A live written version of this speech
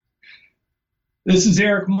This is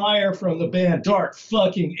Eric Meyer from the band Dark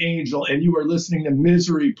Fucking Angel, and you are listening to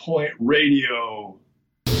Misery Point Radio.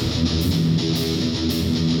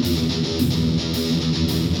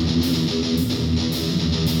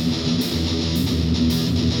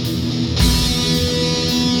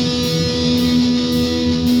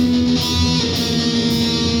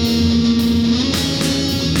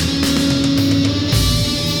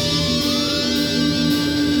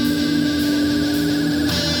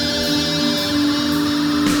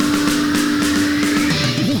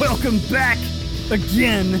 Welcome back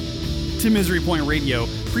again to Misery Point Radio.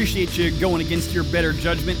 Appreciate you going against your better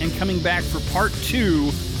judgment and coming back for part 2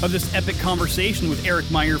 of this epic conversation with Eric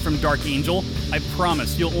Meyer from Dark Angel. I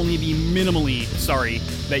promise you'll only be minimally sorry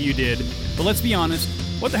that you did. But let's be honest,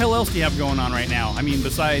 what the hell else do you have going on right now? I mean,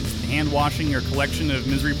 besides hand washing your collection of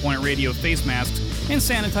Misery Point Radio face masks and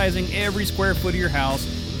sanitizing every square foot of your house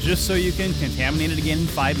just so you can contaminate it again in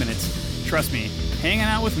 5 minutes. Trust me, hanging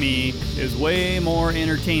out with me is way more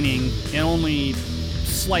entertaining and only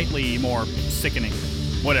slightly more sickening.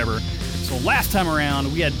 Whatever. So last time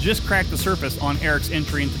around, we had just cracked the surface on Eric's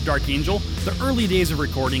entry into Dark Angel, the early days of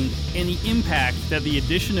recording, and the impact that the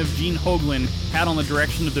addition of Gene Hoglan had on the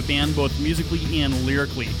direction of the band both musically and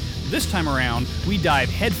lyrically. This time around, we dive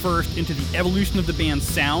headfirst into the evolution of the band's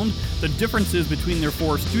sound, the differences between their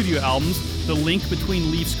 4 studio albums, the link between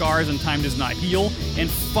Leaf Scars and Time Does Not Heal, and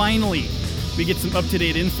finally, we get some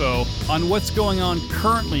up-to-date info on what's going on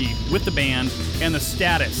currently with the band and the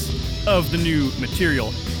status of the new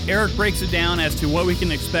material. Eric breaks it down as to what we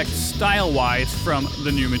can expect style-wise from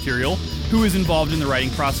the new material, who is involved in the writing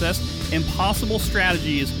process, and possible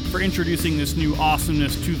strategies for introducing this new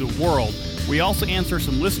awesomeness to the world. We also answer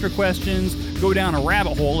some listener questions, go down a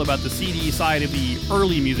rabbit hole about the CD side of the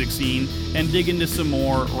early music scene, and dig into some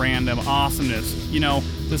more random awesomeness. You know,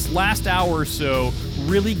 this last hour or so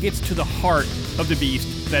really gets to the heart of the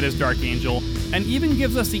beast that is Dark Angel, and even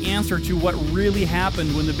gives us the answer to what really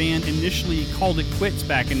happened when the band initially called it quits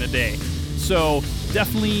back in the day. So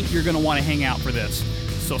definitely you're going to want to hang out for this.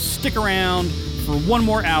 So stick around for one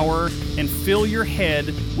more hour and fill your head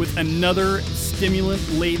with another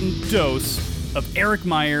stimulant-laden dose of Eric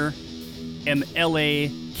Meyer and the LA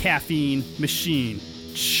Caffeine Machine.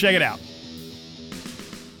 Check it out.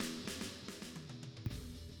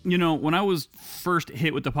 You know, when I was first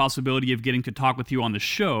hit with the possibility of getting to talk with you on the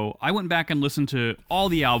show, I went back and listened to all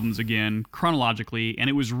the albums again, chronologically, and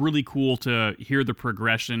it was really cool to hear the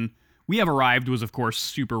progression. We Have Arrived was, of course,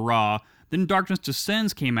 super raw. Then Darkness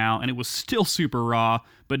Descends came out, and it was still super raw,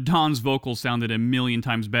 but Don's vocals sounded a million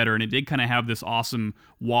times better, and it did kind of have this awesome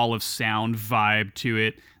wall of sound vibe to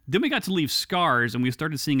it. Then we got to Leave Scars, and we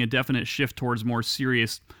started seeing a definite shift towards more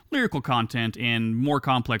serious lyrical content and more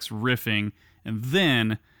complex riffing. And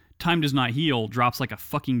then Time Does Not Heal drops like a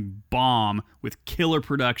fucking bomb with killer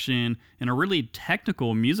production and a really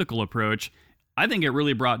technical musical approach. I think it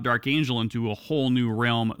really brought Dark Angel into a whole new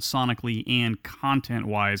realm sonically and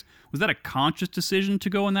content-wise. Was that a conscious decision to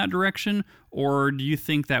go in that direction, or do you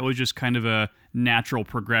think that was just kind of a natural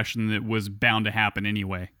progression that was bound to happen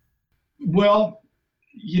anyway? Well,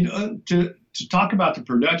 you know, to talk about the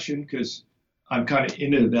production, because I'm kind of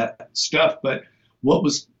into that stuff, but what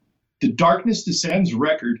was the Darkness Descends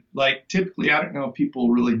record, like typically, I don't know if people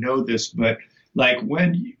really know this, but like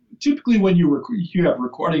typically when you have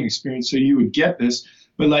recording experience, so you would get this,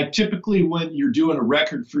 but like typically when you're doing a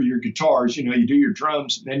record for your guitars, you know, you do your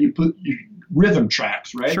drums, then you put your rhythm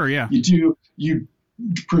tracks, right? Sure, yeah. You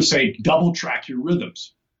per se double track your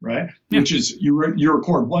rhythms, right? Yeah. Which is you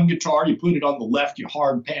record one guitar, you put it on the left, you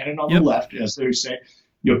hard pan it on the left, as they say.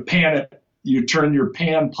 You pan it, you turn your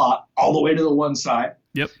pan pot all the way to the one side.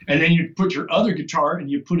 Yep. And then you put your other guitar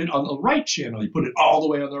and you put it on the right channel. You put it all the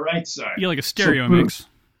way on the right side. Yeah, like a stereo mix.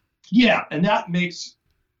 Yeah, and that makes,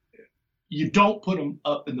 you don't put them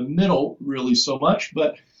up in the middle really so much,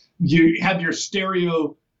 but you have your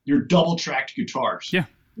stereo, your double-tracked guitars. Yeah.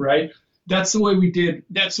 Right? That's the way we did,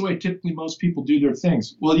 that's the way typically most people do their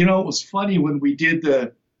things. Well, you know, it was funny when we did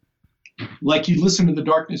like you listen to the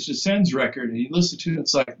Darkness Descends record and you listen to it,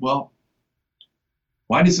 it's like, well,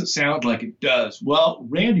 why does it sound like it does? Well,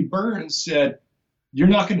 Randy Burns said, you're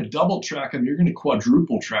not going to double track them, you're going to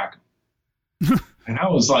quadruple track them. And I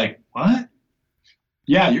was like, what?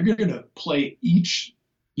 Yeah, you're going to play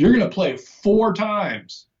 4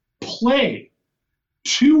 times. Play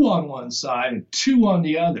 2 on one side and 2 on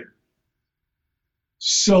the other.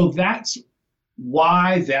 So that's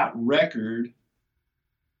why that record,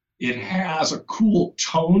 it has a cool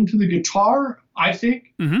tone to the guitar, I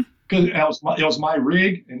think. Mm-hmm. Because it was my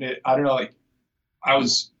rig, and I don't know, like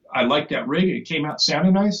I liked that rig, and it came out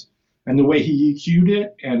sounding nice, and the way he EQ'd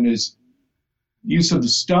it, and use of the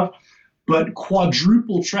stuff, but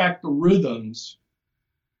quadruple track the rhythms,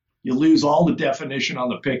 you lose all the definition on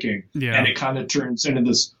the picking, and it kind of turns into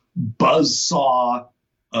this buzz saw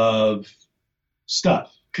of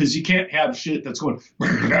stuff. Because you can't have shit that's going. Well,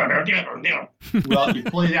 you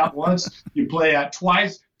play that once, you play that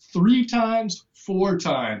twice, 3 times, 4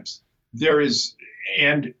 times. There is,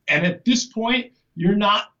 and at this point,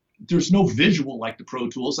 there's no visual like the Pro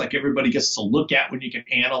Tools, like everybody gets to look at when you can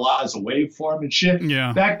analyze a waveform and shit.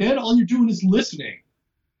 Yeah. Back then, all you're doing is listening.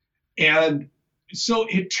 And so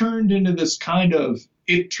it turned into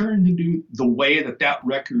the way that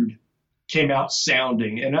record came out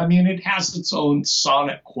sounding. And I mean, it has its own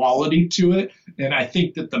sonic quality to it. And I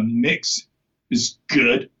think that the mix is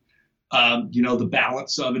good. The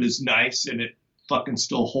balance of it is nice and it fucking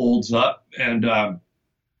still holds up. And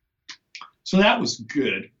so that was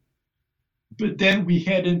good. But then we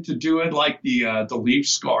head into doing like the Leaf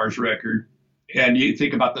Scars record. And you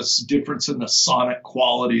think about this difference in the sonic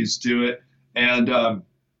qualities to it. And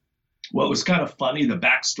what was kind of funny, the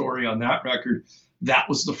backstory on that record, that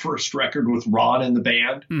was the first record with Ron in the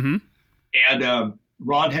band. Mm-hmm. And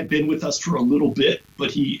Ron had been with us for a little bit,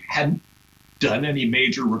 but he hadn't done any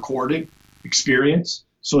major recording experience.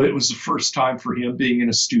 So it was the first time for him being in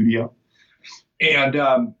a studio.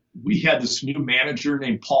 And we had this new manager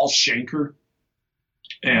named Paul Schenker.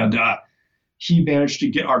 And he managed to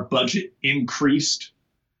get our budget increased,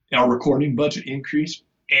 our recording budget increased.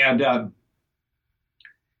 And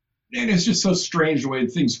it's just so strange the way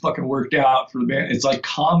things fucking worked out for the band. It's like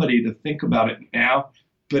comedy to think about it now,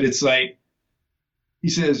 but it's like, he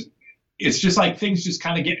says, it's just like things just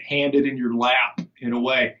kind of get handed in your lap in a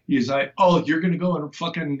way. He's like, oh, you're going to go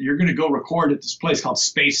record at this place called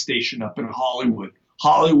Space Station up in Hollywood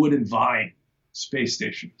and Vine Space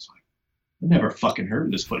Station. It's like, I never fucking heard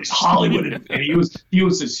of this place, Hollywood. And he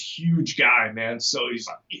was this huge guy, man. So he's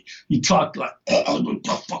like, he talked like,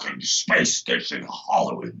 the fucking Space Station,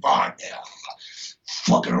 Hollywood, Vine, yeah,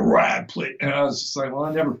 fucking a rad place. And I was just like, well,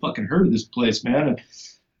 I never fucking heard of this place, man. And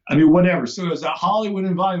I mean, whatever. So it was at Hollywood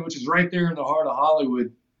and Vine, which is right there in the heart of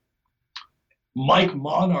Hollywood. Mike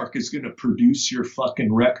Monarch is going to produce your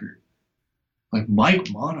fucking record. Like, Mike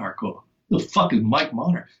Monarch, oh, the fuck is Mike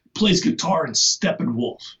Monarch? He plays guitar in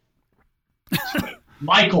Steppenwolf.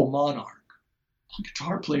 Michael Monarch,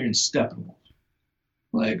 guitar player in Steppenwolf.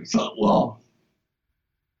 Like, so, well,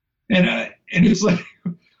 and it's like,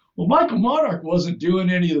 well, Michael Monarch wasn't doing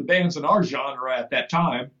any of the bands in our genre at that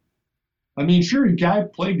time. I mean, sure, the guy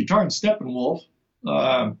played guitar in Steppenwolf.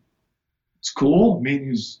 It's cool. I mean,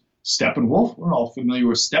 he's Steppenwolf. We're all familiar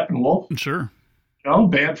with Steppenwolf. Sure.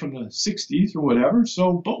 Band from the 60s or whatever.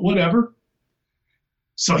 So, but whatever.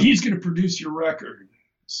 So he's going to produce your record.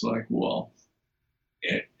 It's like, well,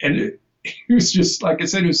 and it was just, like I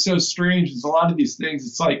said, it was so strange. There's a lot of these things.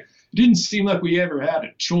 It's like, it didn't seem like we ever had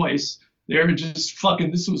a choice. They were just fucking,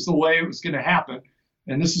 this was the way it was going to happen.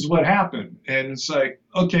 And this is what happened. And it's like,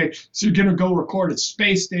 okay, so you're going to go record at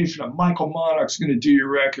Space Station and Michael Monarch's going to do your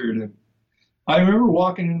record. And I remember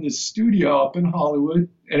walking into the studio up in Hollywood,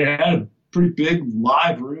 and it had a pretty big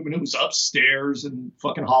live room, and it was upstairs in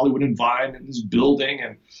fucking Hollywood and Vine in this building.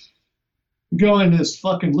 And go in this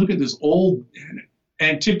fucking, look at this old,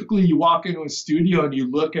 and typically you walk into a studio and you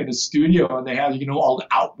look at a studio and they have, all the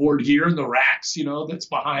outboard gear in the racks, that's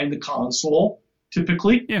behind the console,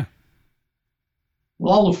 typically. Yeah.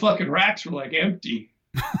 Well, all the fucking racks were like empty.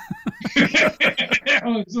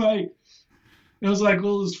 It was like,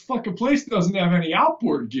 well, this fucking place doesn't have any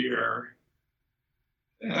outboard gear.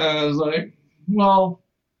 And I was like, well,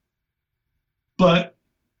 but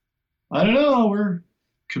I don't know. We're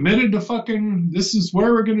committed to fucking, this is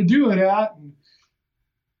where we're going to do it at.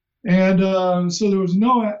 And so there was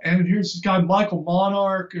and here's this guy, Michael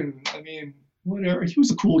Monarch, and I mean, whatever. He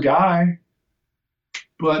was a cool guy.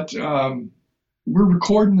 But we're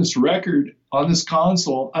recording this record on this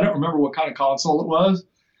console. I don't remember what kind of console it was,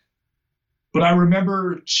 but I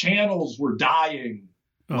remember channels were dying,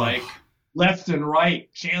 like left and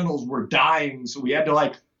right channels were dying. So we had to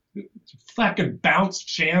like fucking bounce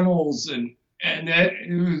channels and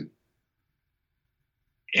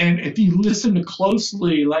if you listen to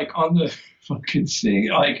closely, like on the fucking thing,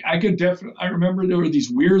 like I remember there were these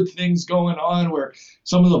weird things going on where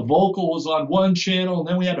some of the vocal was on one channel and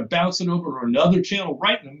then we had to bounce it over to another channel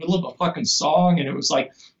right in the middle of a fucking song. And it was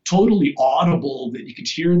like totally audible that you could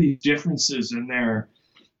hear these differences in there.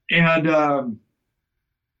 And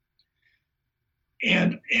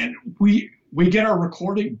we get our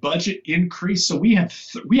recording budget increase. So we had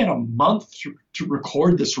a month to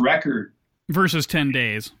record this record. Versus 10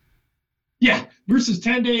 days. Yeah. versus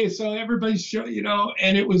 10 days. So everybody's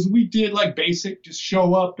and it was, we did like basic, just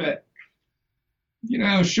show up at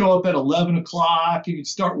 11 o'clock and you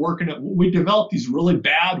start working at, we developed these really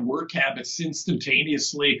bad work habits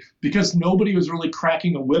instantaneously because nobody was really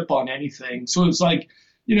cracking a whip on anything. So it's like,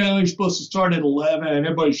 you're supposed to start at 11 and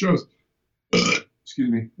everybody shows, excuse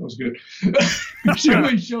me, that was good.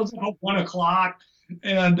 Everybody shows up at 1 o'clock.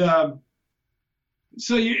 And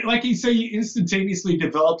so like you say, you instantaneously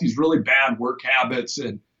develop these really bad work habits.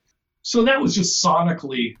 And so that was just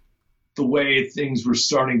sonically the way things were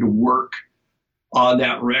starting to work on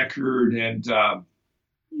that record. And, I'm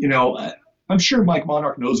sure Mike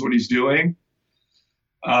Monarch knows what he's doing.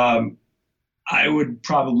 I would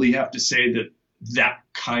probably have to say that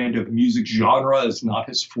kind of music genre is not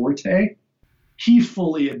his forte. He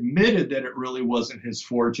fully admitted that it really wasn't his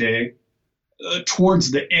forte.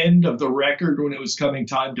 Towards the end of the record, when it was coming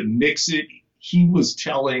time to mix it, he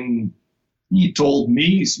told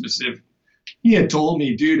me specifically, he had told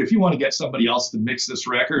me, dude, if you want to get somebody else to mix this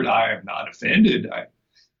record, I am not offended.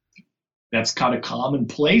 That's kind of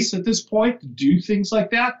commonplace at this point to do things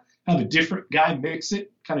like that. Have a different guy mix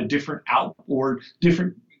it, kind of different outboard,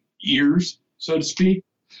 different ears, so to speak.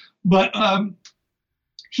 But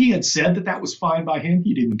he had said that was fine by him.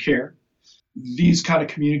 He didn't care. These kind of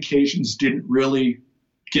communications didn't really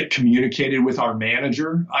get communicated with our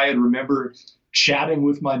manager. I had remember chatting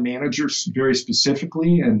with my manager very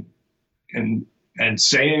specifically and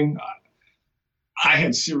saying I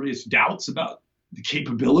had serious doubts about the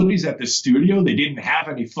capabilities at the studio. They didn't have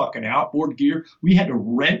any fucking outboard gear. We had to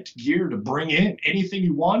rent gear to bring in anything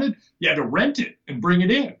you wanted. You had to rent it and bring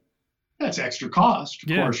it in. That's extra cost,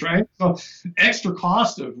 of course, right? So extra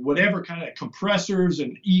cost of whatever kind of compressors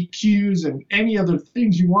and EQs and any other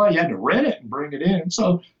things you want, you had to rent it and bring it in.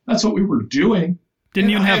 So that's what we were doing.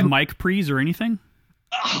 Didn't even have mic pre's or anything?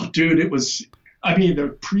 Oh, dude, it was,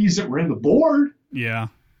 the pre's that were in the board. Yeah.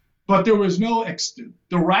 But there was no,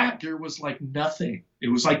 the rack gear was like nothing. It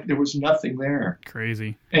was like there was nothing there.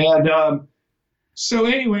 Crazy. And so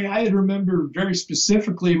anyway, I remember very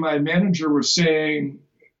specifically my manager was saying,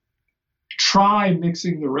 try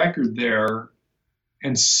mixing the record there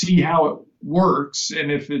and see how it works.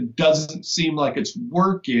 And if it doesn't seem like it's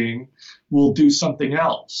working, we'll do something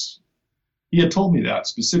else. He had told me that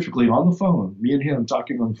specifically on the phone, me and him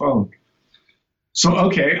talking on the phone. So,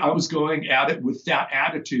 okay, I was going at it with that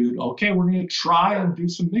attitude. Okay, we're going to try and do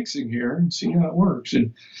some mixing here and see how it works.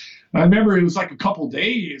 And I remember it was like a couple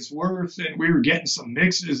days worth and we were getting some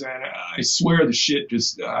mixes and I swear the shit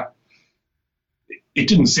just, it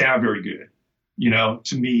didn't sound very good,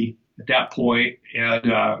 to me at that point.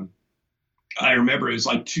 And I remember it was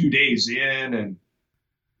like 2 days in and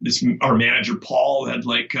our manager, Paul, had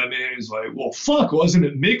like come in and was like, well, fuck, wasn't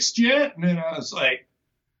it mixed yet? And then I was like,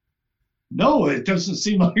 no, it doesn't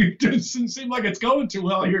seem like it's going too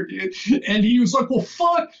well here, dude. And he was like, well,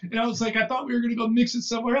 fuck. And I was like, I thought we were going to go mix it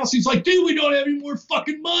somewhere else. He's like, dude, we don't have any more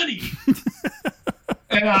fucking money.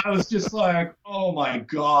 And I was just like, oh my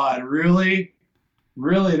God, really?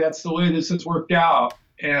 Really, that's the way this has worked out.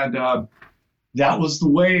 And that was the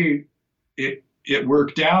way it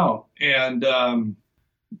worked out. And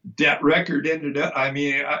that record ended up,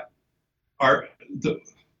 the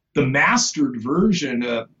mastered version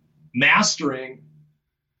of mastering,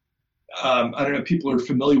 I don't know if people are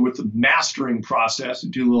familiar with the mastering process.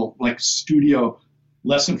 Do a little like studio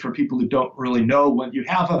lesson for people who don't really know. When you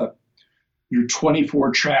have your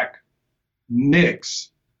 24 track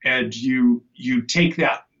mix and you take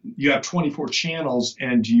that, you have 24 channels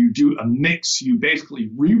and you do a mix, you basically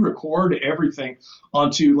re-record everything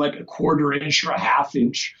onto like a 1/4 inch or a 1/2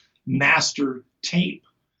 inch master tape.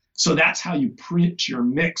 So that's how you print your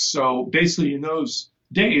mix. So basically in those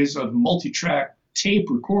days of multi-track tape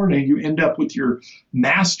recording, you end up with your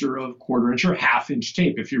master of 1/4 inch or 1/2 inch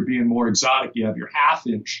tape. If you're being more exotic, you have your 1/2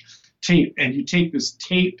 inch tape and you take this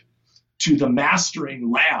tape to the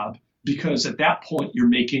mastering lab because at that point you're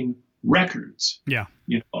making records. Yeah.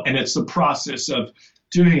 And it's the process of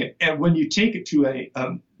doing it. And when you take it to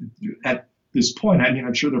at this point,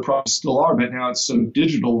 I'm sure there probably still are, but now it's so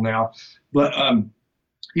digital now, but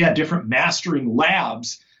different mastering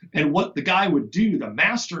labs. And what the guy would do, the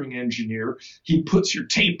mastering engineer, he puts your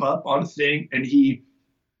tape up on a thing and he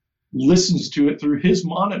listens to it through his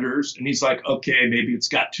monitors and he's like, okay, maybe it's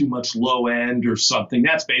got too much low end or something.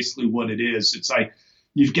 That's basically what it is. It's like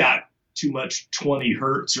you've got too much 20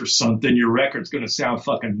 hertz or something. Your record's going to sound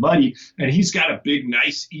fucking muddy. And he's got a big,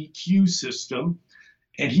 nice EQ system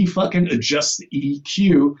and he fucking adjusts the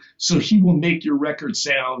EQ. So he will make your record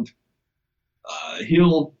sound,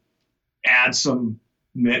 he'll add some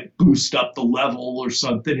boost up the level or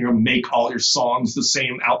something, make all your songs the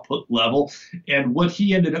same output level. And what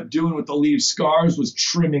he ended up doing with the Leave Scars was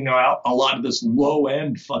trimming out a lot of this low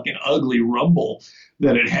end fucking ugly rumble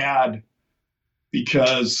that it had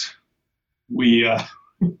because we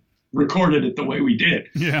recorded it the way we did.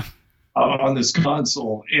 Yeah. On this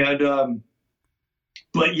console. And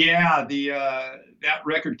but yeah, that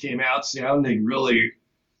record came out sounding really,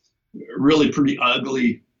 really pretty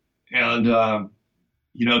ugly. And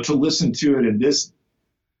to listen to it at this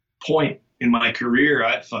point in my career,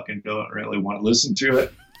 I fucking don't really want to listen to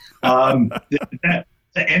it. The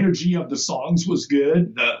energy of the songs was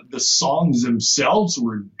good. The songs themselves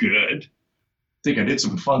were good. I think I did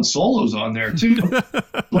some fun solos on there too.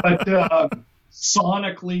 But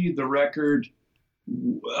sonically, the record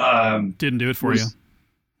didn't do it for you.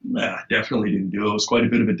 Definitely didn't do it. It was quite a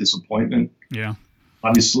bit of a disappointment. Yeah,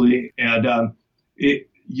 obviously, and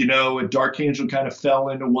Dark Angel kind of fell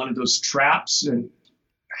into one of those traps and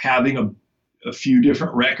having a few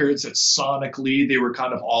different records that sonically they were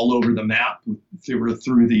kind of all over the map. They were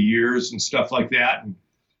through the years and stuff like that. And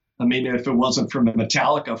I mean, if it wasn't from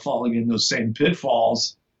Metallica falling in those same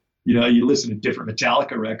pitfalls, you listen to different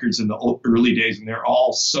Metallica records in the early days and they're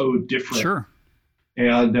all so different. Sure.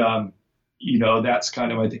 And, that's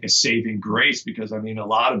kind of, I think, a saving grace because, I mean, a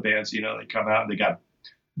lot of bands, they come out and they got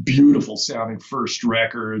beautiful sounding first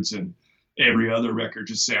records and every other record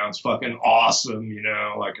just sounds fucking awesome,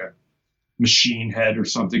 like a Machine Head or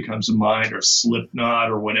something comes to mind, or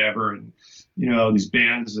Slipknot or whatever. And, these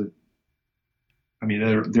bands that, I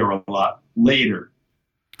mean, they're a lot later.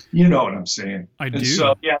 You know what I'm saying? I do.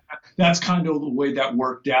 So, yeah, that's kind of the way that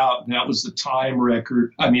worked out. And that was the Time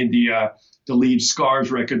record. I mean, the Leave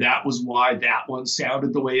Scars record. That was why that one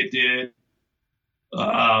sounded the way it did.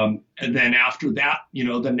 And then after that,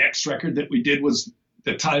 the next record that we did was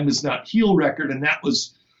the Time Is Not Heal record. And that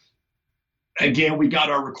was, again, we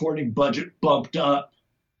got our recording budget bumped up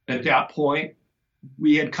at that point.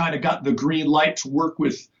 We had kind of got the green light to work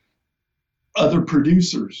with other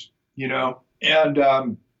producers,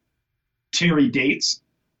 and Terry Date's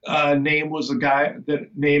name was the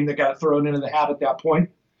name that got thrown into the hat at that point.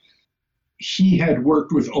 He had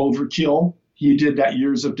worked with Overkill. He did that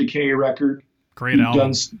Years of Decay record. Great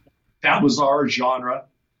album. That was our genre.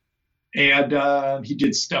 And he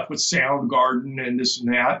did stuff with Soundgarden and this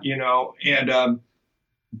and that, and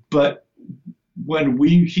but when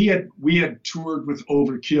we had toured with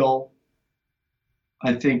Overkill,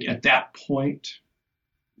 I think at that point,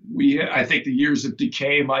 I think the Years of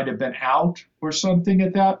Decay might have been out or something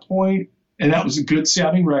at that point. And that was a good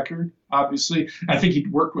sounding record, obviously. I think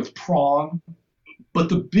he'd worked with Prong. But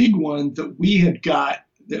the big one that we had got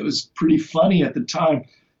that was pretty funny at the time,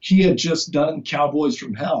 he had just done Cowboys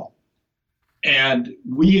from Hell. And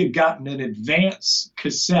we had gotten an advance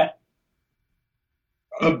cassette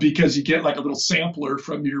because you get like a little sampler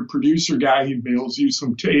from your producer guy. He mails you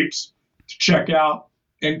some tapes to check out.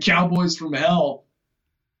 And Cowboys from Hell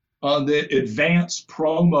on the advance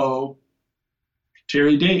promo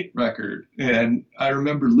Terry Date record. And I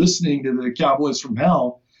remember listening to the Cowboys from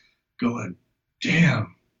Hell going,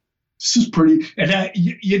 damn, this is pretty. And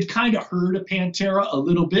you'd kind of heard of Pantera a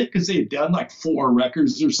little bit because they had done like 4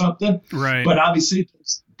 records or something. Right. But obviously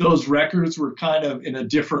those records were kind of in a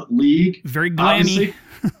different league. Very glammy.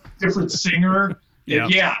 Different singer. Yep.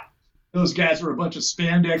 And yeah. Those guys were a bunch of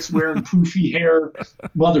spandex wearing poofy hair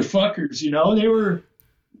motherfuckers, They were,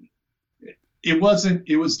 it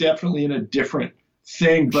was definitely in a different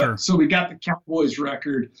thing. But sure. So we got the Cowboys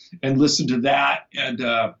record and listened to that. And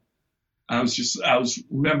I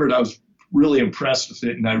was really impressed with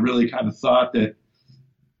it. And I really kind of thought that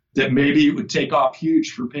maybe it would take off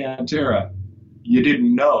huge for Pantera. You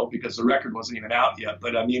didn't know because the record wasn't even out yet.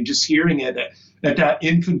 But I mean, just hearing it at that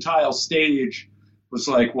infantile stage was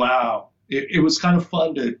like, wow. It was kind of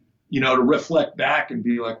fun to reflect back and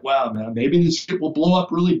be like, wow, man, maybe this shit will blow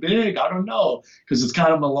up really big. I don't know, because it's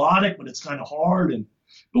kind of melodic, but it's kind of hard.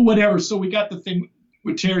 But whatever. So we got the thing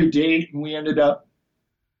with Terry Date, and we ended up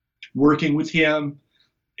working with him,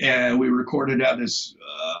 and we recorded at this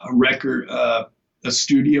a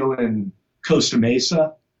studio in Costa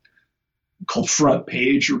Mesa called Front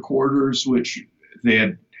Page Recorders, which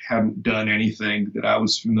they hadn't done anything that I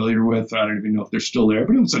was familiar with. I don't even know if they're still there,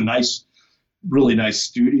 but it was a really nice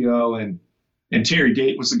studio. And Terry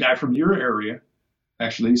Date was the guy from your area,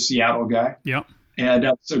 actually, Seattle guy. Yep. And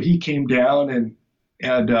so he came down and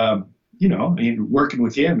working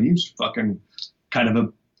with him, he was fucking kind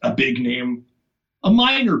of a big name, a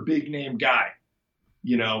minor big name guy,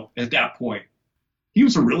 at that point. He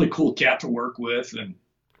was a really cool cat to work with.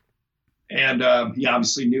 And he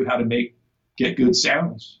obviously knew how to get good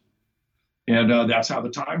sounds. And that's how the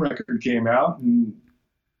Time record came out. And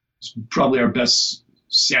it's probably our best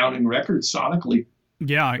sounding record sonically.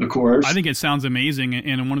 Yeah, of course. I think it sounds amazing.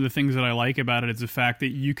 And one of the things that I like about it is the fact that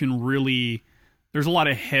you can really, there's a lot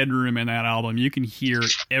of headroom in that album. You can hear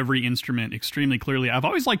every instrument extremely clearly. I've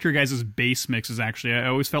always liked your guys' bass mixes, actually. I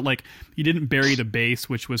always felt like you didn't bury the bass,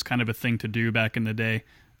 which was kind of a thing to do back in the day.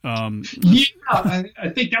 I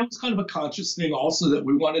think that was kind of a conscious thing also, that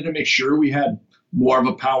we wanted to make sure we had more of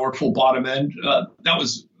a powerful bottom end. That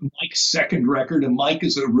was Mike's second record, and Mike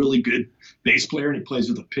is a really good bass player, and he plays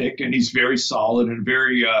with a pick, and he's very solid and a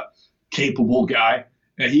very capable guy.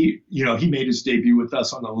 And he made his debut with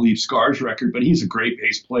us on the Leave Scars record, but he's a great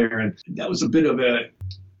bass player, and that was a bit of a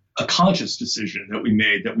conscious decision that we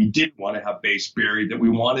made, that we didn't want to have bass buried, that we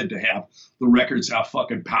wanted to have the records have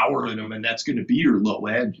fucking power in them, and that's going to be your low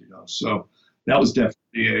end, So that was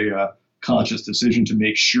definitely a conscious decision to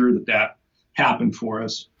make sure that happened for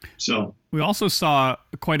us. So we also saw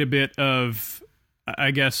quite a bit of,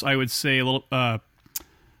 I guess I would say, a little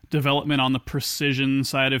development on the precision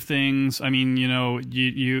side of things. I mean,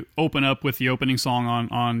 you open up with the opening song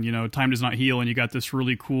on Time Does Not Heal, and you got this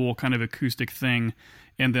really cool kind of acoustic thing,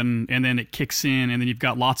 and then it kicks in, and then you've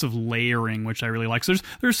got lots of layering, which I really like. So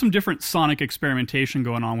there's some different sonic experimentation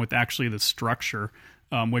going on with actually the structure,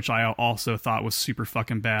 which I also thought was super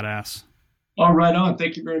fucking badass. Oh, right on.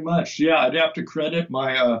 Thank you very much. Yeah, I'd have to credit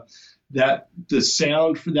my that the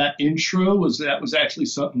sound for that intro was actually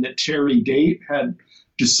something that Terry Date had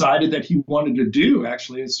decided that he wanted to do.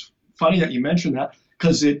 Actually, it's funny that you mentioned that,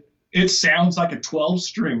 because it sounds like a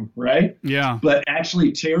 12-string, right? Yeah. But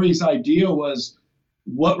actually, Terry's idea was,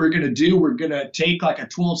 what we're going to do, we're going to take like a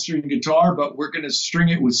 12-string guitar, but we're going to string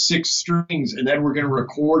it with 6 strings, and then we're going to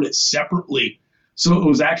record it separately. So it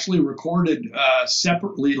was actually recorded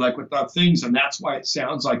separately, like without things, and that's why it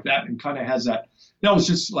sounds like that and kind of has that. That was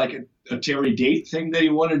just like a Terry Date thing that he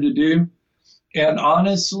wanted to do. And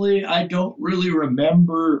honestly, I don't really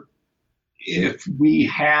remember if we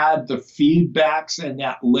had the feedbacks and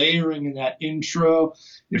that layering in that intro,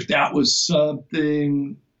 if that was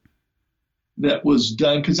something that was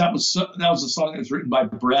done, because that was a song that was written by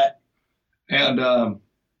Brett, and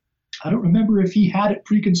I don't remember if he had it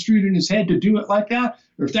pre-construed in his head to do it like that,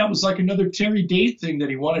 or if that was like another Terry Date thing that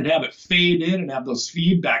he wanted to have it fade in and have those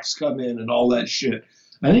feedbacks come in and all that shit.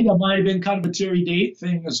 I think that might have been kind of a Terry Date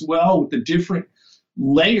thing as well, with the different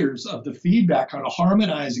layers of the feedback kind of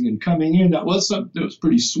harmonizing and coming in. That was something that was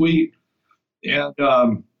pretty sweet. And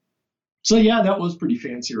so, yeah, that was pretty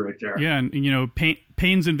fancy right there. Yeah, and,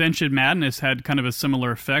 Payne's Invention Madness had kind of a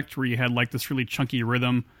similar effect, where you had like this really chunky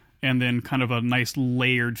rhythm and then kind of a nice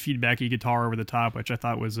layered feedbacky guitar over the top, which I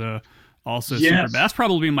thought was also super bad. That's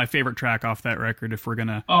probably my favorite track off that record, if we're going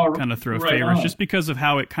to kind of throw favorites, just because of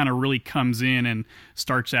how it kind of really comes in and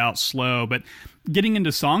starts out slow. But getting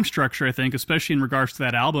into song structure, I think, especially in regards to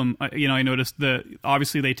that album, I noticed that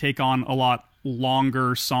obviously they take on a lot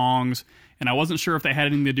longer songs, and I wasn't sure if that had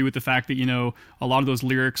anything to do with the fact that, a lot of those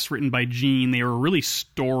lyrics written by Gene, they were really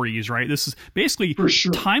stories, right? This is basically, for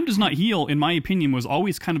sure. Time Does Not Heal, in my opinion, was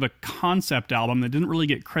always kind of a concept album that didn't really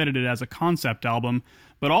get credited as a concept album,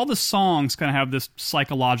 but all the songs kind of have this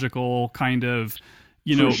psychological kind of,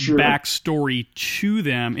 backstory to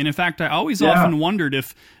them. And in fact, I always often wondered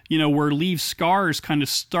if, where Leave Scars kind of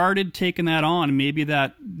started taking that on, maybe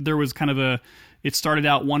that there was kind of it started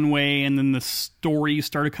out one way, and then the story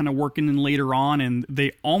started kind of working in later on, and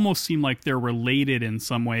they almost seem like they're related in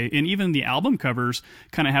some way. And even the album covers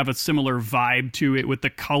kind of have a similar vibe to it, with the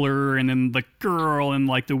color and then the girl and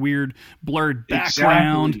like the weird blurred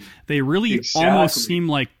background. Exactly. They really almost seem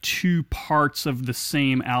like two parts of the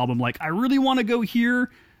same album. Like, I really want to go here,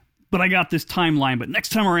 but I got this timeline, but next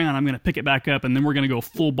time around, I'm going to pick it back up, and then we're going to go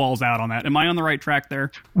full balls out on that. Am I on the right track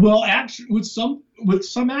there? Well, actually, with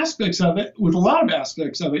some aspects of it, with a lot of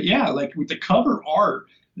aspects of it, yeah. Like with the cover art,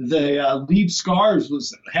 the Leave Scars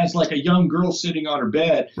has like a young girl sitting on her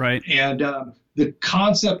bed. Right. And the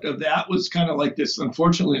concept of that was kind of like this,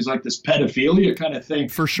 unfortunately, is like this pedophilia kind of thing.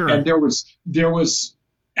 For sure. And there was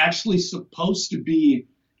actually supposed to be,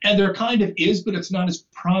 and there kind of is, but it's not as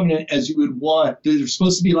prominent as you would want. There's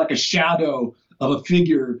supposed to be like a shadow of a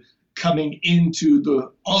figure coming into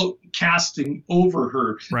the casting over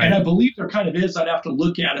her. Right. And I believe there kind of is. I'd have to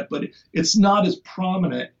look at it, but it's not as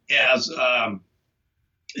prominent as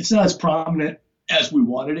we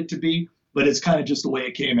wanted it to be. But it's kind of just the way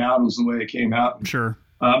it came out. It was the way it came out. Sure.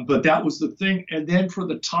 But that was the thing. And then for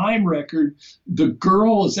the Time record, the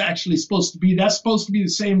girl is actually supposed to be the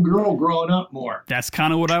same girl growing up more. That's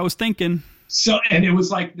kind of what I was thinking. So, and it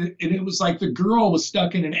was like the girl was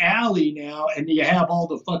stuck in an alley now, and you have all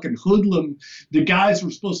the fucking hoodlum. The guys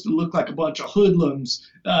were supposed to look like a bunch of hoodlums,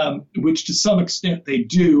 which to some extent they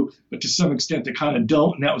do, but to some extent they kind of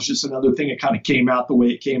don't. And that was just another thing. It kind of came out the way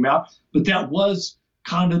it came out, but that was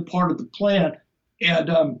kind of part of the plan.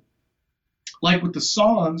 And like with the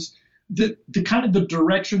songs, the kind of the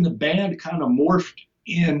direction the band kind of morphed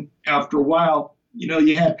in after a while. You know,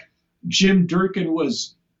 you had Jim Durkin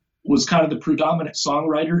was kind of the predominant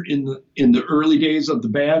songwriter in the early days of the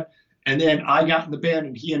band. And then I got in the band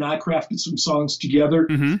and he and I crafted some songs together.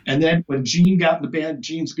 Mm-hmm. And then when Gene got in the band,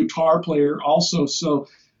 Gene's a guitar player also. So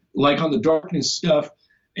like on the Darkness stuff,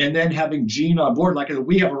 and then having Gene on board, like the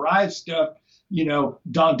We Have Arrived stuff, you know,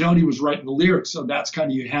 Don Doty was writing the lyrics. So that's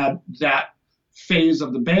kind of, you had that phase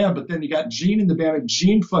of the band, but then you got Gene in the band, and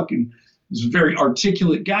Gene fucking was a very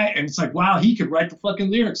articulate guy, and it's like, wow, he could write the fucking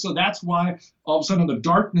lyrics. So that's why all of a sudden on the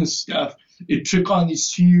Darkness stuff, it took on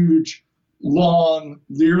these huge, long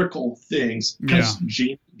lyrical things because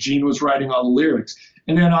Gene was writing all the lyrics.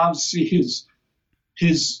 And then obviously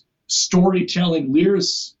his storytelling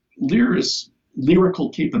lyrical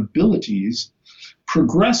capabilities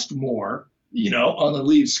progressed more, you know, on the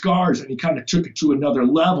Leave Scars, and he kind of took it to another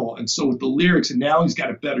level. And so with the lyrics, and now he's got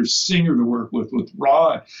a better singer to work with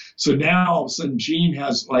Ron. So now all of a sudden Gene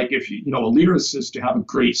has, like, if you know, a lyricist, to have a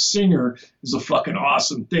great singer is a fucking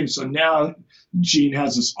awesome thing. So now Gene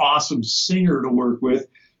has this awesome singer to work with.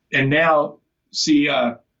 And now, see,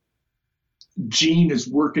 Gene is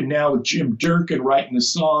working now with Jim Durkin writing the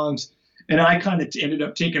songs. And I kind of ended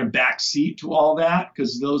up taking a back seat to all that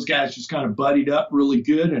because those guys just kind of buddied up really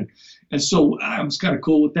good. And so I was kind of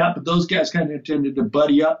cool with that. But those guys kind of tended to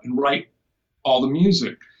buddy up and write all the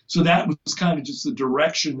music. So that was kind of just the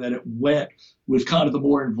direction that it went with kind of the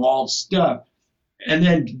more involved stuff. And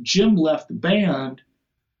then Jim left the band.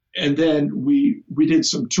 And then we did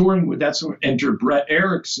some touring with, that's when entered Brett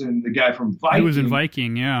Erickson, the guy from Viking. He was in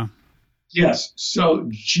Viking, yeah. Yes. So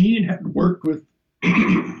Gene had worked with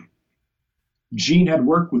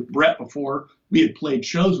Brett before. We had played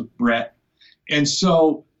shows with Brett. And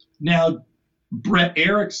so now Brett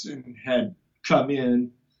Erickson had come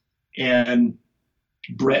in, and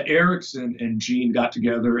Brett Erickson and Gene got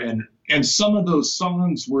together, and some of those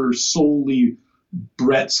songs were solely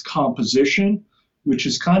Brett's composition, which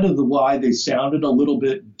is kind of why they sounded a little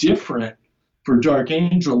bit different for Dark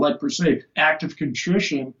Angel. Like per se, Act of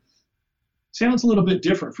Contrition sounds a little bit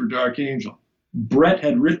different for Dark Angel. Brett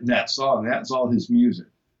had written that song. That's all his music.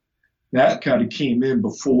 That kind of came in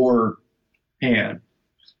beforehand.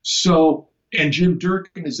 So, and Jim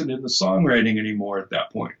Durkin isn't in the songwriting anymore at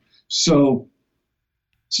that point. So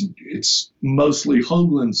it's mostly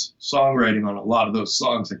Hoagland's songwriting on a lot of those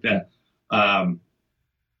songs like that.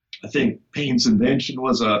 I think Payne's Invention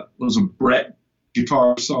was a Brett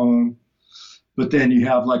guitar song. But then you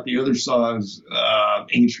have like the other songs,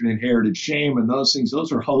 Ancient Inherited Shame and those things.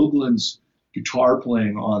 Those are Hoagland's guitar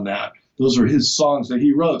playing on that. Those are his songs that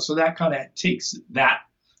he wrote. So that kind of takes that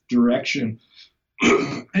direction.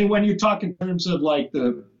 And when you talk in terms of like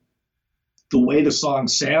the way the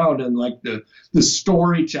songs sound and like the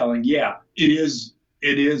storytelling, yeah, it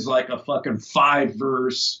is like a fucking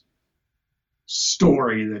 5-verse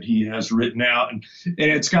story that he has written out. And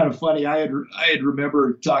it's kind of funny. I had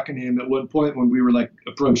remember talking to him at one point when we were like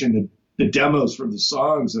approaching the demos for the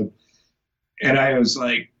songs, and I was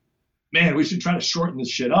like, man, we should try to shorten this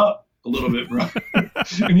shit up a little bit, bro.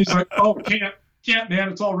 And he's like, oh, can't, man.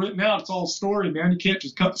 It's all written out. It's all story, man. You can't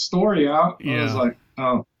just cut the story out. Yeah. I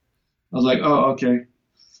was like, oh, okay.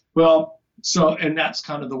 Well, so, and that's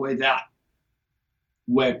kind of the way that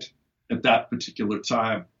went at that particular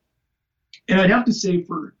time. And I'd have to say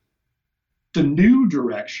for the new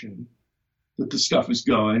direction that the stuff is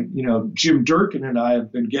going, you know, Jim Durkin and I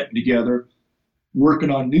have been getting together, working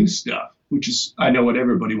on new stuff, which is, I know what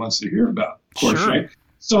everybody wants to hear about, of course, sure. Right?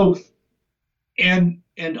 So, and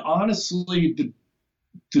honestly,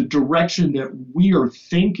 the direction that we are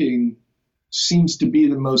thinking seems to be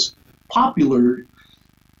the most popular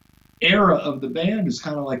era of the band is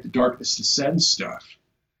kind of like the Darkness Descends stuff.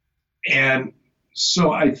 And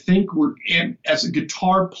so I think and as a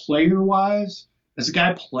guitar player wise, as a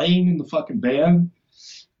guy playing in the fucking band,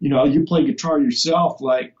 you know, you play guitar yourself,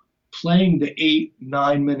 like playing the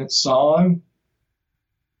 8-9 minute song,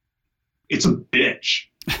 it's a bitch,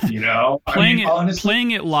 you know. Honestly,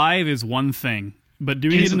 playing it live is one thing, but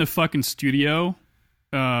doing it in the fucking studio.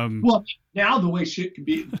 Well, now the way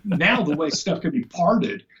stuff can be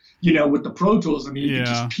parted, you know, with the Pro Tools. I mean,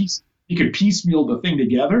 you could piecemeal the thing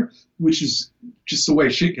together, which is just the way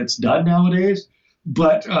shit gets done nowadays.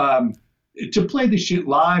 But to play the shit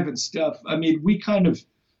live and stuff. I mean, we kind of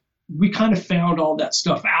found all that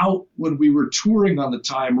stuff out when we were touring on the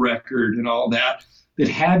Time record and all that. That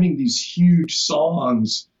having these huge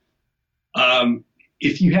songs,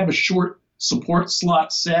 if you have a short support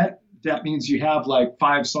slot set, that means you have like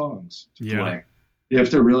 5 songs to play if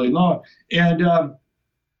they're really long. And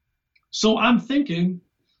so I'm thinking,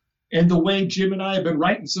 and the way Jim and I have been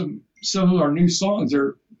writing some of our new songs,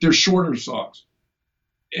 they're shorter songs,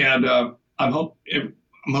 and I'm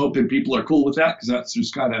hoping people are cool with that, because that's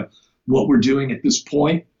just kind of what we're doing at this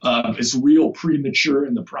point. It's real premature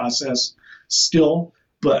in the process still,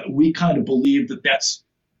 but we kind of believe that that's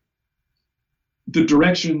the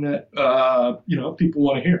direction that people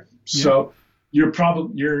want to hear. Yeah. So you're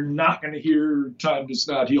not going to hear Time Does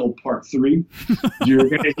Not Heal Part 3. You're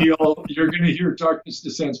going to hear Darkness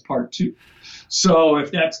Descends Part 2. So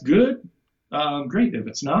if that's good, great. If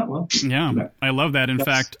it's not, well, yeah, I love that. In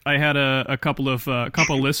fact, I had a couple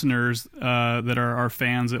listeners that are our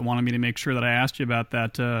fans that wanted me to make sure that I asked you about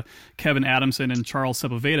that. Kevin Adamson and Charles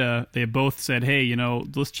Sepulveda, they both said, hey,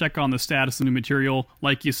 let's check on the status of new material.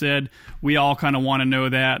 Like you said, we all kind of want to know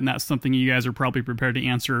that, and that's something you guys are probably prepared to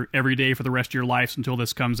answer every day for the rest of your lives until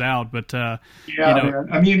this comes out. But man.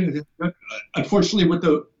 I mean, unfortunately, with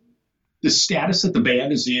the status that the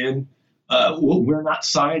band is in, we're not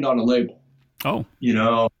signed on a label. Oh,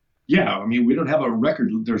 yeah. I mean, we don't have a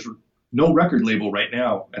record. There's no record label right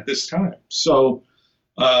now at this time. So,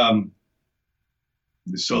 so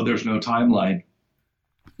there's no timeline,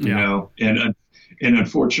 and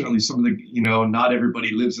unfortunately some of the, not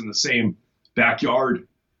everybody lives in the same backyard.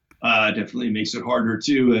 Definitely makes it harder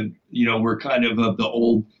too. And, we're kind of the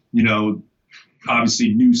old,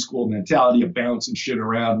 obviously new school mentality of bouncing shit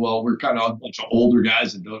around. Well, we're kind of a bunch of older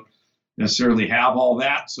guys that don't necessarily have all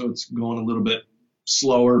that, so it's going a little bit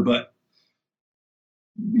slower, but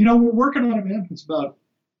we're working on it, man. It's about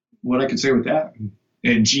what I can say with that.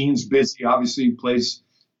 And Gene's busy, obviously.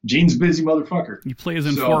 Gene's busy motherfucker. He plays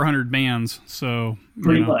in 400 bands, so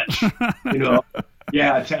pretty much.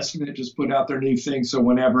 Yeah, Testament just put out their new thing, so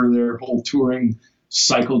whenever their whole touring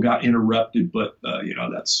cycle got interrupted, but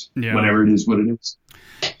that's whatever it is, what it is.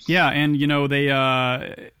 Yeah, and they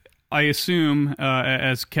I assume,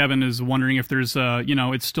 as Kevin is wondering if there's,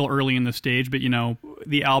 it's still early in the stage, but,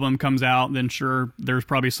 the album comes out, then sure, there's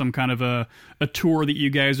probably some kind of a tour that you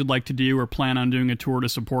guys would like to do or plan on doing a tour to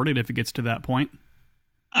support it if it gets to that point.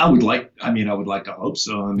 I would like to hope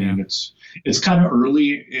so. I mean, it's kind of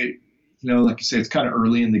early, like you say, it's kind of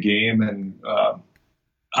early in the game. And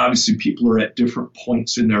obviously people are at different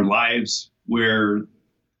points in their lives where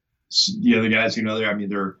the other guys,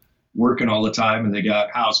 they're working all the time and they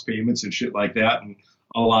got house payments and shit like that, and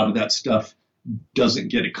a lot of that stuff doesn't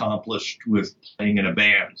get accomplished with playing in a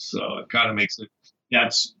band. So it kind of makes it,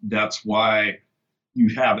 that's why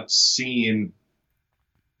you haven't seen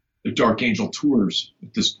the Dark Angel tours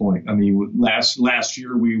at this point. I mean, last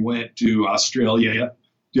year we went to Australia,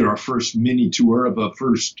 did our first mini tour of a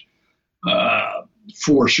first 4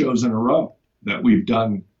 shows in a row that we've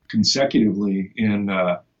done consecutively in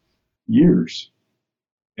years.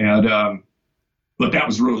 And, but that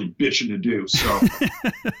was really bitching to do. So,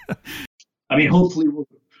 I mean, hopefully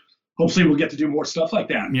we'll get to do more stuff like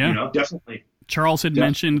that. Yeah, definitely. Charles had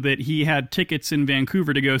mentioned that he had tickets in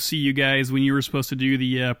Vancouver to go see you guys when you were supposed to do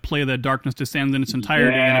the play The Darkness Descends in its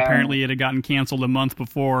entirety, and apparently it had gotten canceled a month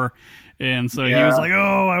before. And so he was like,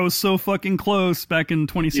 "Oh, I was so fucking close back in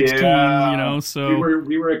 2016." So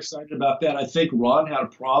we were excited about that. I think Ron had a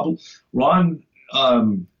problem. Ron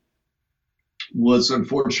was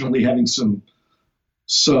unfortunately having some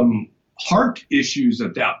heart issues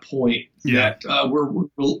at that point that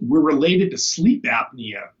were related to sleep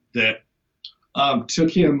apnea that took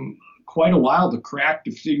him quite a while to crack,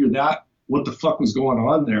 to figure that what the fuck was going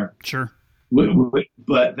on there. Sure.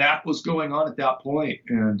 But that was going on at that point,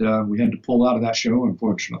 and we had to pull out of that show,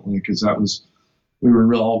 unfortunately, because we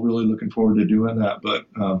were all really looking forward to doing that, but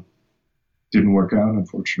didn't work out,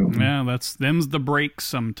 unfortunately. Yeah, them's the breaks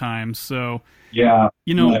sometimes. So yeah,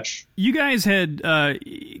 you guys had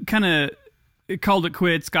kind of called it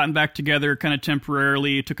quits, gotten back together kind of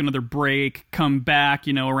temporarily, took another break, come back,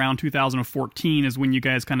 around 2014 is when you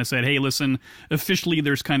guys kind of said, hey, listen, officially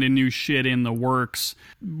there's kind of new shit in the works.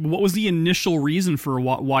 What was the initial reason for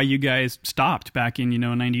why you guys stopped back in,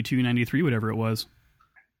 92, 93, whatever it was?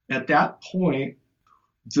 At that point,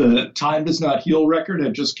 the Time Does Not Heal record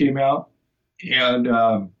had just came out, and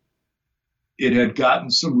it had gotten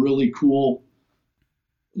some really cool,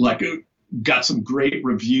 got some great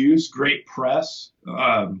reviews, great press.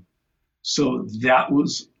 So that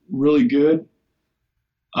was really good.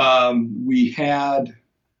 We had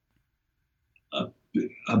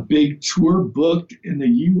a big tour booked in the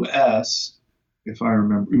U.S., if I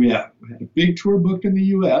remember. Yeah, we had a big tour booked in the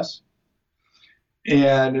U.S.,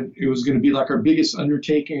 and it was going to be like our biggest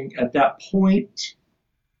undertaking at that point.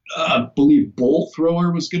 I believe Bolt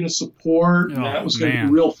Thrower was going to support, and that was going to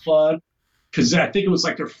be real fun because I think it was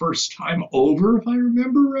like their first time over, if I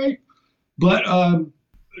remember right. But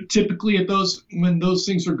typically at when those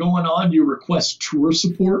things are going on, you request tour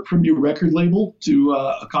support from your record label to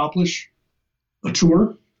accomplish a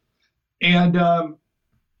tour. And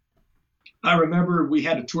I remember we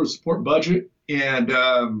had a tour support budget, and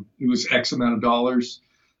it was X amount of dollars.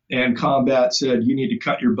 And Combat said, you need to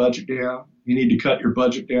cut your budget down. You need to cut your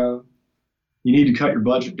budget down. You need to cut your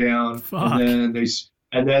budget down. Fuck.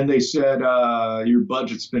 And then they said, your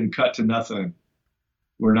budget's been cut to nothing.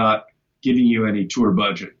 We're not giving you any tour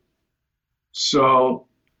budget. So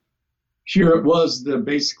here it was,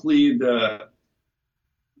 basically the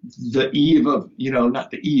eve of,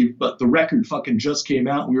 not the eve, but the record fucking just came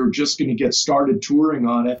out. We were just going to get started touring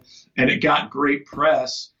on it, and it got great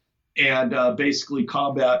press. And basically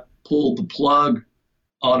Combat pulled the plug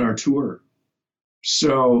on our tour.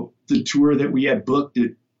 So the tour that we had booked,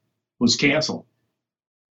 it was canceled.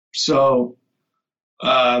 So,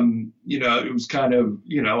 it was kind of,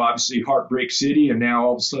 obviously Heartbreak City. And now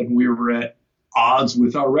all of a sudden we were at odds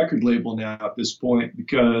with our record label now at this point,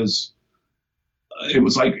 because it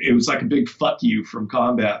was like a big fuck you from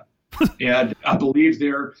Combat. And I believe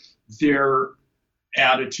their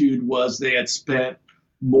attitude was they had spent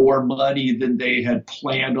more money than they had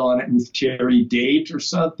planned on it with Terry Date or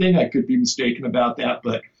something. I could be mistaken about that,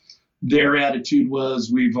 but their attitude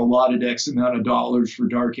was, we've allotted X amount of dollars for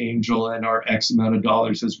Dark Angel, and our X amount of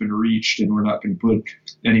dollars has been reached, and we're not going to put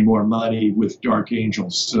any more money with Dark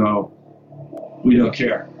Angel. So we don't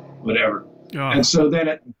care, whatever. Oh. And so then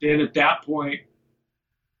at that point,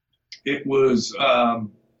 it was,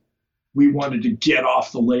 we wanted to get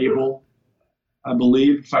off the label, I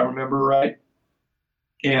believe, if I remember right.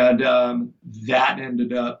 And that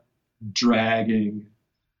ended up dragging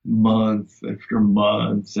month after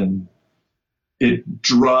month, and it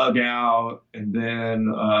drug out. And then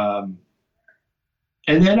I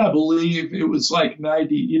believe it was like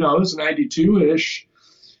 90, it was 92-ish.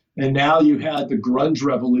 And now you had the grunge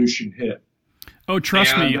revolution hit. Oh,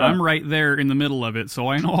 trust me, I'm right there in the middle of it, so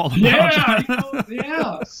I know all about it.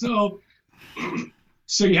 Yeah. So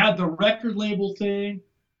you had the record label thing.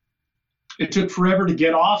 It took forever to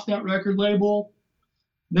get off that record label.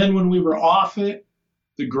 Then when we were off it,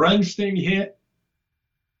 the grunge thing hit.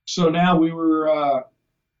 So now we were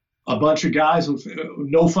a bunch of guys with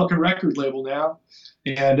no fucking record label now.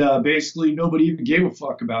 And basically nobody even gave a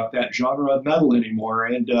fuck about that genre of metal anymore.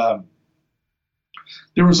 And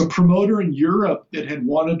there was a promoter in Europe that had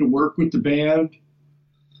wanted to work with the band.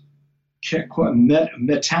 Can't quite,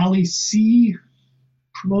 Metalli C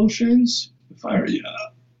Promotions.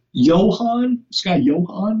 Johan, this guy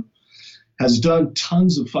Johan, has done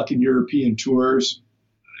tons of fucking European tours.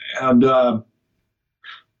 And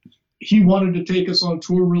he wanted to take us on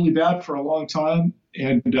tour really bad for a long time.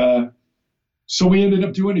 And so we ended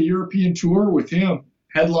up doing a European tour with him,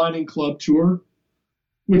 headlining club tour,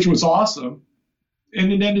 which was awesome.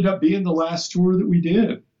 And it ended up being the last tour that we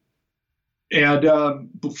did. And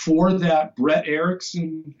before that, Brett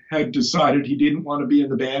Erickson had decided he didn't want to be in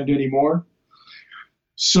the band anymore.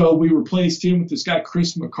 So we replaced him with this guy,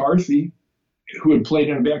 Chris McCarthy, who had played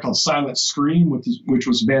in a band called Silent Scream, which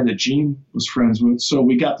was a band that Gene was friends with. So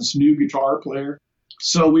we got this new guitar player.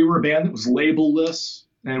 So we were a band that was label-less,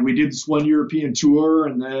 and we did this one European tour,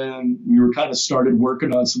 and then we were kind of started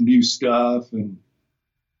working on some new stuff. And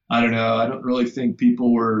I don't know, I don't really think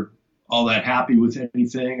people were all that happy with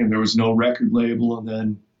anything, and there was no record label, and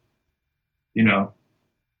then,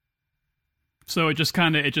 So it just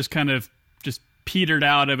kind of petered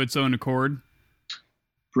out of its own accord.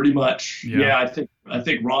 Pretty much. Yeah, I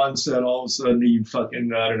think Ron said all of a sudden he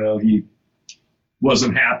fucking, I don't know, he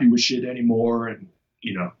wasn't happy with shit anymore. And,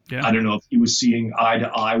 I don't know if he was seeing eye to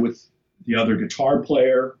eye with the other guitar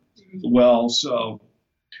player. Well, so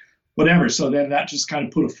whatever. So then that just kind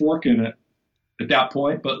of put a fork in it at that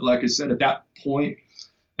point. But like I said, at that point,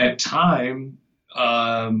 at time,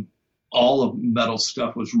 all of metal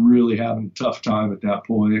stuff was really having a tough time at that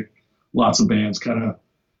point. Lots of bands kind of,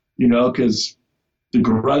 because the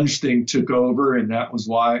grunge thing took over, and that was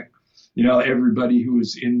why, everybody who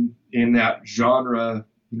was in that genre,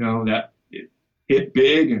 that it hit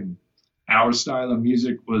big, and our style of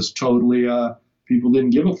music was totally People didn't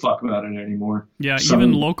give a fuck about it anymore. Yeah,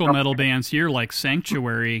 even local metal bands here like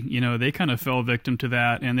Sanctuary, they kind of fell victim to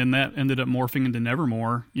that, and then that ended up morphing into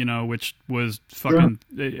Nevermore, which was fucking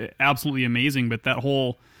absolutely amazing. But that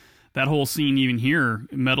whole scene, even here,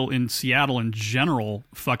 metal in Seattle in general,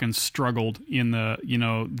 fucking struggled in the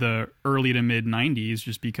the early to mid '90s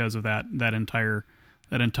just because of that entire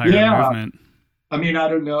movement. I mean, I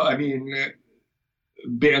don't know. I mean,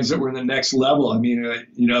 bands that were in the next level. I mean,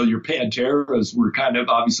 your Panteras were kind of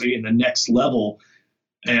obviously in the next level.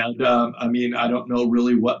 And I mean, I don't know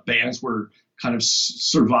really what bands were kind of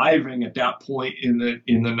surviving at that point in the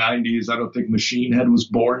 90s. I don't think Machine Head was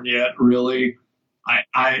born yet, really.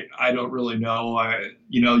 I don't really know.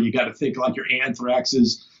 You got to think like your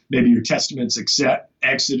Anthraxes, maybe your Testaments,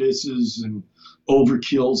 Exoduses, and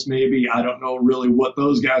Overkills, maybe. I don't know really what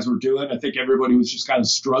those guys were doing. I think everybody was just kind of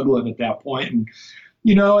struggling at that point. And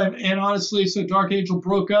and honestly, so Dark Angel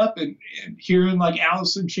broke up, and hearing like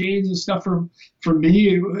Alice in Chains and stuff for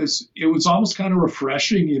me, it was almost kind of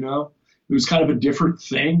refreshing. It was kind of a different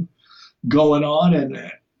thing going on, and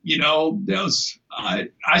that was I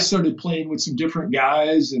started playing with some different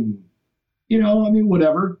guys, and I mean,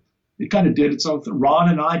 whatever. It kind of did its own thing. Ron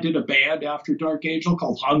and I did a band after Dark Angel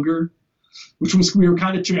called Hunger, which was, we were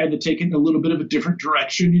kind of trying to take it in a little bit of a different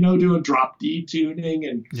direction, doing drop D tuning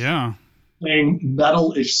and playing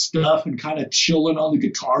metal-ish stuff and kind of chilling on the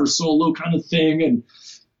guitar solo kind of thing, and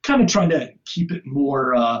kind of trying to keep it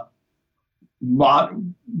more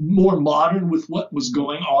modern with what was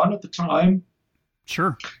going on at the time.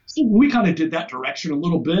 Sure. So we kind of did that direction a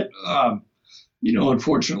little bit.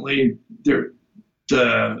 Unfortunately, the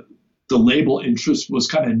label interest was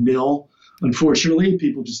kind of nil. Unfortunately,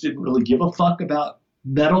 people just didn't really give a fuck about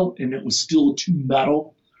metal, and it was still too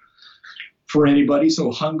metal for anybody.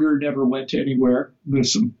 So Hunger never went to anywhere. It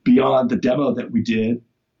was beyond the demo that we did.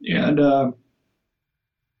 And, that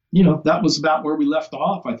was about where we left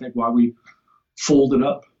off, I think, while we folded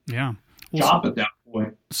up shop at that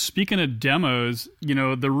point. Speaking of demos,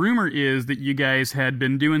 the rumor is that you guys had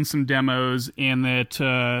been doing some demos and that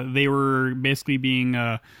they were basically being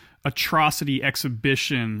Atrocity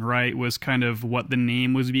Exhibition, right, was kind of what the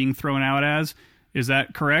name was being thrown out as. Is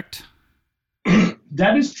that correct?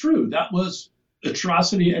 That is true. That was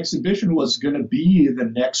Atrocity Exhibition was going to be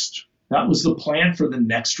that was the plan for the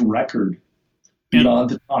next record,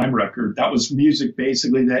 Beyond the Time record. That was music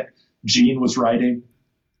basically that Gene was writing,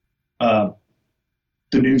 the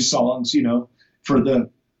new songs, for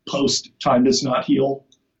the post Time Does Not Heal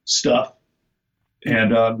stuff.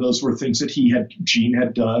 And those were things that Gene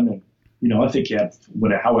had done. And, I think he had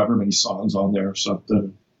however many songs on there or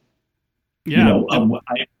something. Yeah.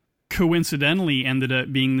 Coincidentally ended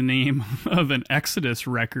up being the name of an Exodus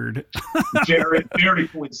record. Very, very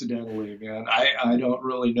coincidentally, man. I don't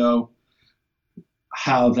really know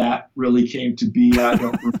how that really came to be. I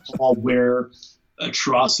don't recall where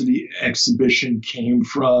Atrocity Exhibition came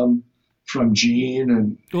from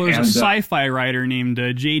Gene. Well, there's a sci-fi writer named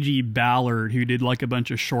J.G. Ballard who did like a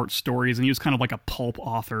bunch of short stories, and he was kind of like a pulp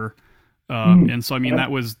author. And so, I mean, that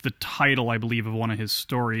was the title, I believe, of one of his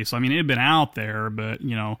stories. So, I mean, it had been out there, but,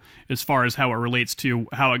 as far as how it relates to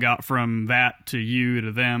how it got from that to you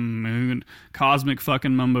to them, cosmic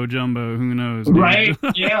fucking mumbo jumbo, who knows? Dude? Right.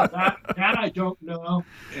 Yeah, that I don't know.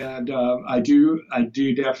 And I do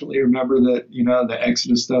definitely remember that, the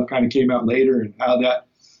Exodus stuff kind of came out later, and how that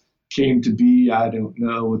came to be, I don't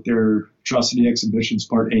know, with their Atrocity Exhibitions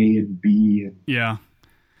Part A and B. And yeah.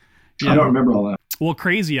 I don't remember all that. Well,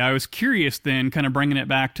 crazy. I was curious then, kind of bringing it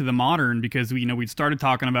back to the modern, because we'd started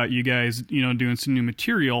talking about you guys, doing some new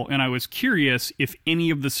material, and I was curious if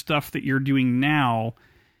any of the stuff that you're doing now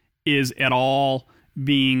is at all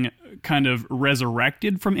being kind of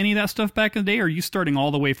resurrected from any of that stuff back in the day, or are you starting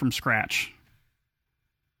all the way from scratch?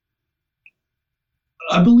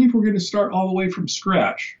 I believe we're going to start all the way from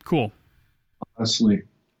scratch. Cool. Honestly.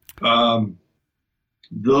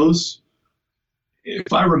 Those,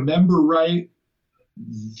 if I remember right,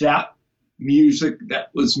 that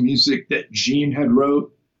was music that Gene had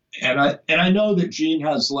wrote, and I know that Gene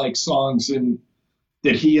has like songs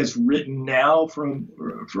that he has written now from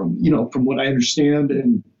what I understand,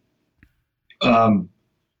 and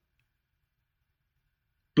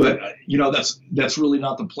but that's really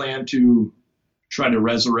not the plan to try to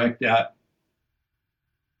resurrect that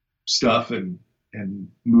stuff and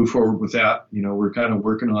move forward with that. We're kind of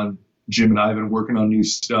working on, Jim and I have been working on new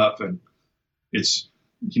stuff, and it's,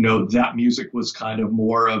 that music was kind of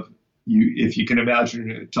more of, if you can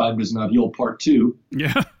imagine, Time Does Not Heal Part 2.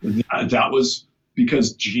 Yeah. That was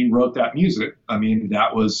because Gene wrote that music. I mean,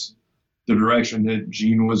 that was the direction that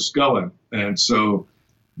Gene was going. And so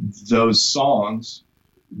those songs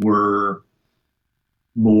were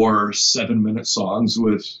more 7-minute songs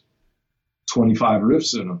with 25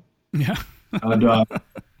 riffs in them. Yeah. And,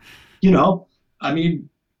 you know, I mean,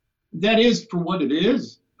 that is for what it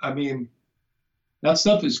is. I mean, that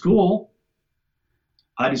stuff is cool.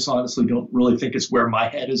 I just honestly don't really think it's where my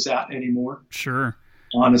head is at anymore. Sure.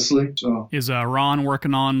 Honestly. So is Ron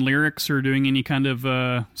working on lyrics or doing any kind of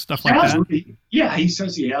stuff like that? Yeah, he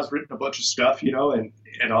says he has written a bunch of stuff, you know, and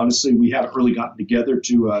honestly, we haven't really gotten together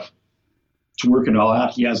to work it all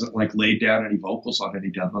out. He hasn't like laid down any vocals on any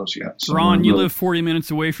demos yet. So Ron, you live 40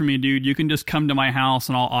 minutes away from me, dude. You can just come to my house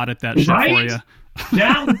and I'll audit that shit for you.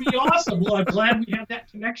 That would be awesome. Well, I'm glad we have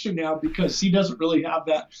that connection now because he doesn't really have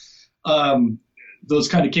that, those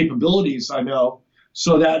kind of capabilities, I know.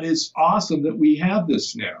 So that is awesome that we have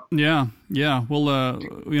this now. Yeah, yeah. Well,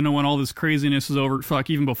 you know, when all this craziness is over, fuck,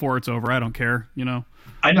 even before it's over, I don't care, you know.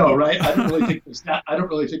 I know, right? I don't really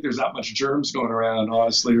think there's that much germs going around,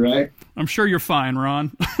 honestly, right? I'm sure you're fine,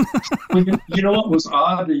 Ron. You know what was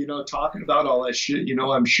odd, you know, talking about all that shit, you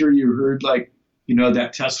know, I'm sure you heard like, you know,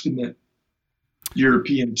 that Testament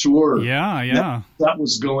European tour. Yeah. That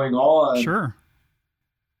was going on. Sure.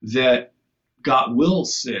 That got Will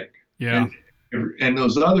sick. Yeah. And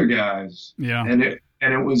those other guys. Yeah. And it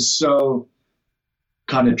was so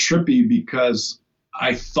kind of trippy because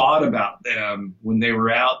I thought about them when they were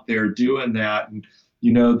out there doing that. And,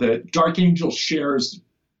 you know, the Dark Angel shares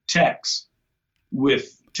techs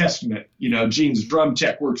with Testament. You know, Gene's drum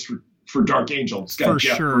tech works for Dark Angel. It's got for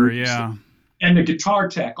Jeff sure, Bruce. yeah. And the guitar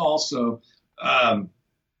tech also,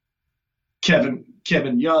 Kevin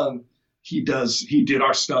Young, he did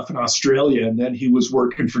our stuff in Australia, and then he was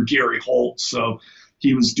working for Gary Holt, so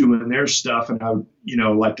he was doing their stuff, and I would, you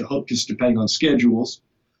know, like to hope, just depending on schedules,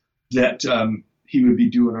 that he would be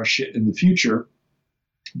doing our shit in the future.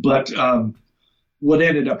 But what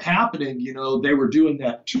ended up happening, you know, they were doing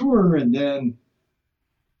that tour, and then,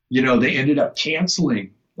 you know, they ended up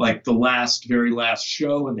canceling like the very last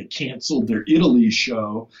show, and they canceled their Italy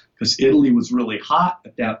show because Italy was really hot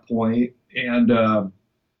at that point. And,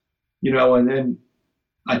 you know, and then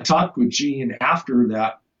I talked with Gene after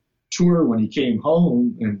that tour when he came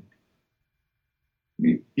home, and,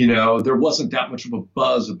 you know, there wasn't that much of a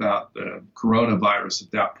buzz about the coronavirus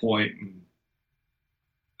at that point.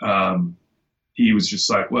 And he was just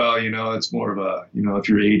like, well, you know, it's more of a, you know, if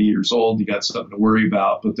you're 80 years old, you got something to worry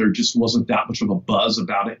about. But there just wasn't that much of a buzz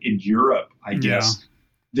about it in Europe, I guess,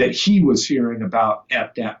 that he was hearing about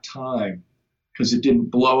at that time, because it didn't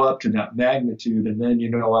blow up to that magnitude. And then, you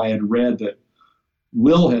know, I had read that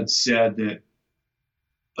Will had said that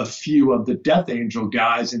a few of the Death Angel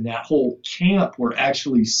guys in that whole camp were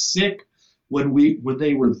actually sick when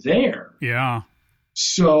they were there. Yeah.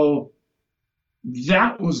 So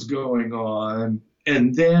that was going on.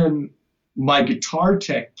 And then my guitar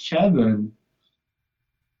tech, Kevin,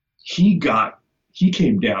 he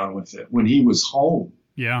came down with it when he was home.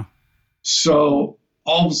 Yeah. So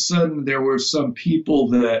all of a sudden there were some people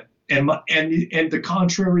that, and the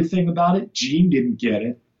contrary thing about it, Gene didn't get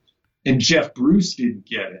it, and Jeff Bruce didn't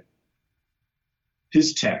get it.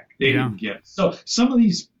 His tech, they didn't get it. So some of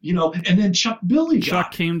these, you know, and then Chuck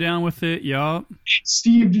came down with it. Yeah.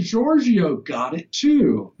 Steve DiGiorgio got it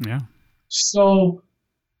too. Yeah. So,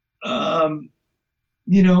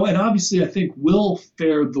 you know, and obviously I think Will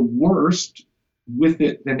fared the worst with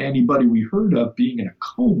it than anybody we heard of, being in a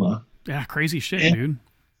coma. Yeah, crazy shit, dude.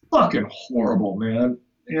 Fucking horrible, man.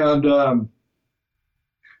 And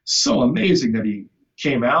so amazing that he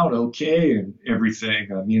came out okay and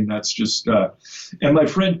everything. I mean, that's just and my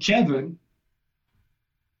friend Kevin,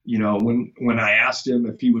 you know, when I asked him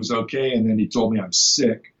if he was okay, and then he told me I'm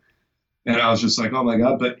sick, and I was just like, oh my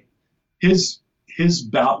God. But his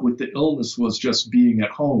bout with the illness was just being at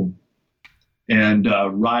home and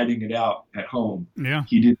riding it out at home. Yeah.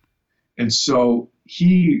 He did. And so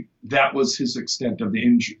that was his extent of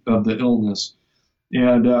the illness.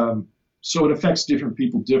 And so it affects different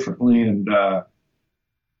people differently. And,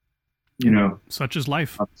 you know. Such is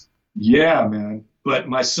life. Yeah, man. But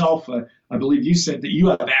myself, I believe you said that you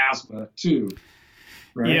have asthma too.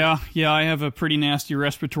 Right? Yeah, I have a pretty nasty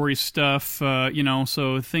respiratory stuff, you know,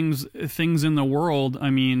 so things in the world,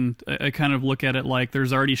 I mean, I kind of look at it like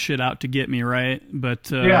there's already shit out to get me, right?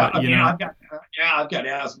 But, I've got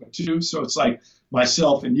asthma too, so it's like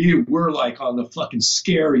myself and you, we're like on the fucking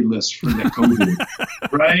scary list for the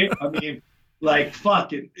COVID, right? I mean, like,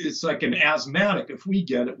 fuck, it's like an asthmatic. If we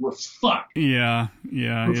get it, we're fucked. Yeah,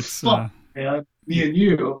 it's fucked, man. Me and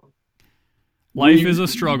you. Life is a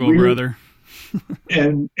struggle, brother.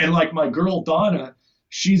 and like my girl Donna,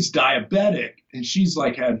 she's diabetic and she's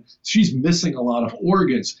missing a lot of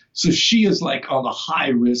organs. So she is like on the high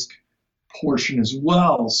risk portion as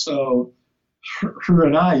well. So her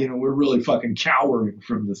and I, we're really fucking cowering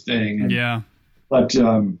from the thing. And, yeah. But,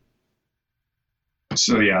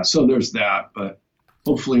 so there's that, but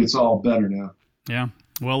hopefully it's all better now. Yeah.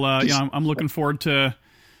 Well, I'm looking forward to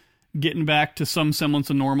getting back to some semblance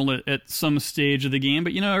of normal at some stage of the game.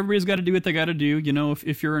 But, everybody's got to do what they got to do.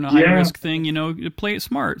 If you're in a high-risk thing, play it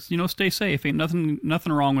smart. Stay safe. Ain't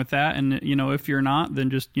nothing wrong with that. And, if you're not, then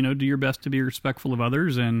just, do your best to be respectful of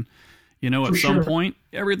others. And, at some point,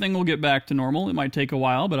 everything will get back to normal. It might take a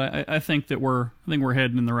while, but I think that we're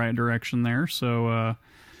heading in the right direction there. So,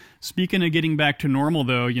 speaking of getting back to normal,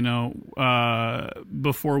 though,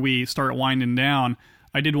 before we start winding down,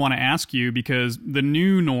 I did want to ask you, because the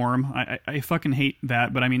new norm, I fucking hate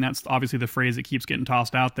that, but I mean, that's obviously the phrase that keeps getting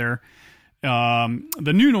tossed out there.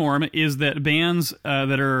 The new norm is that bands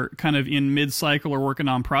that are kind of in mid-cycle or working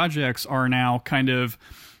on projects are now kind of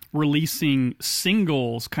releasing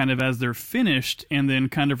singles kind of as they're finished, and then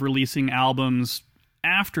kind of releasing albums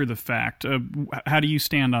after the fact. How do you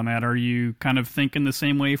stand on that? Are you kind of thinking the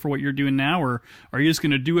same way for what you're doing now, or are you just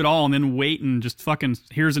going to do it all and then wait and just fucking,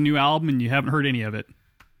 here's a new album and you haven't heard any of it?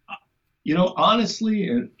 Honestly,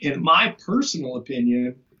 in my personal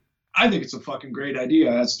opinion, I think it's a fucking great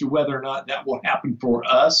idea. As to whether or not that will happen for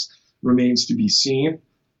us remains to be seen.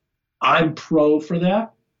 I'm pro for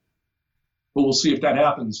that, but we'll see if that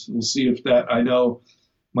happens. We'll see if that, I know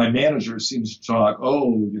my manager seems to talk,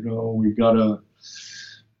 we got to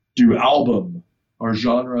do album. Our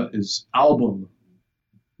genre is album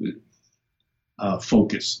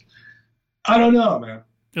focused. I don't know, man.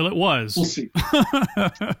 Well, it was. We'll see.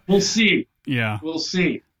 We'll see. Yeah. We'll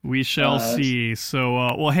see. We shall see. So,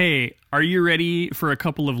 well, hey, are you ready for a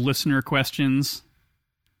couple of listener questions?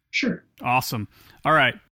 Sure. Awesome. All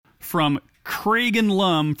right. From Craigan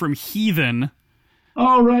Lum from Heathen.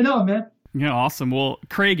 Oh, right on, man. Yeah, awesome. Well,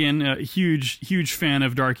 Craigan, a huge fan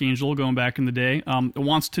of Dark Angel going back in the day,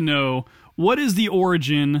 wants to know, what is the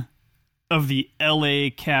origin of the LA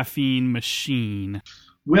Caffeine Machine?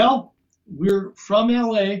 Well, we're from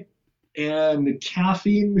LA, and the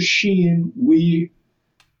Caffeine Machine,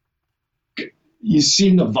 you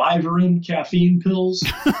seen the Vivarin caffeine pills?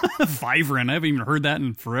 Vivarin, I haven't even heard that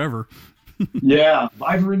in forever. Yeah,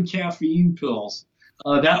 Vivarin caffeine pills.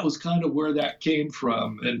 That was kind of where that came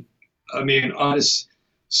from. And I mean,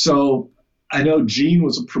 so I know Gene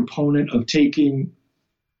was a proponent of taking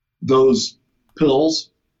those pills.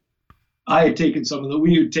 I had taken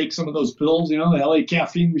we would take some of those pills, the LA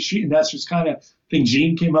Caffeine Machine. That's just kind of, I think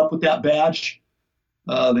Gene came up with that badge,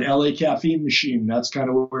 the LA Caffeine Machine. That's kind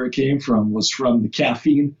of where it came from, was from the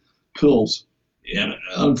caffeine pills. And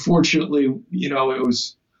unfortunately, it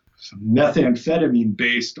was methamphetamine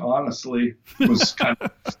based, honestly. It was kind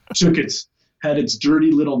of had its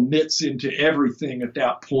dirty little mitts into everything at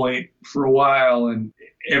that point for a while, and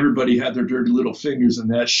everybody had their dirty little fingers in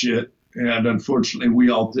that shit. And unfortunately, we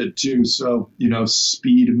all did too. So,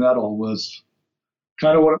 speed metal was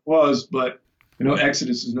kind of what it was, but,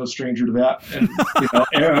 Exodus is no stranger to that. And,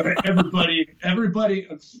 everybody,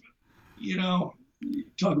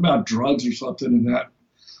 talk about drugs or something in that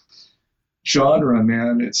genre,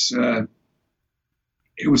 man.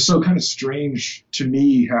 It was so kind of strange to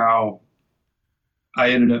me how I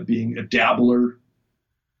ended up being a dabbler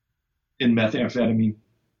in methamphetamine,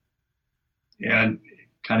 and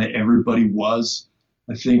kind of everybody was,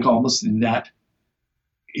 I think, almost in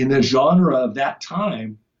the genre of that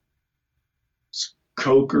time,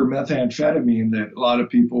 coke or methamphetamine, that a lot of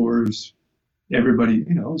people were, everybody,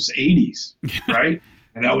 it was 80s, right?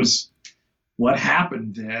 And that was what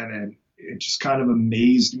happened then. And it just kind of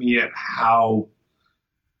amazed me at how,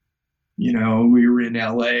 we were in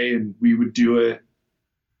LA and we would do it,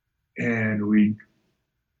 and we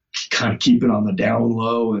kind of keep it on the down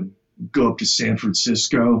low and go up to San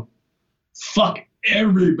Francisco. Fuck,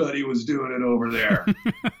 everybody was doing it over there.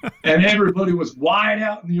 And everybody was wide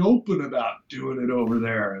out in the open about doing it over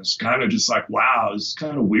there. It's kind of just like, wow, it's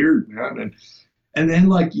kind of weird, man. And then,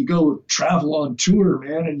 like, you go travel on tour,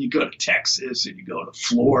 man, and you go to Texas and you go to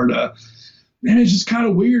Florida. Man, it's just kind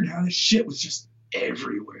of weird how this shit was just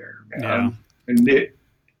everywhere, man. Yeah.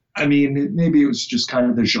 And maybe it was just kind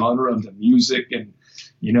of the genre of the music and,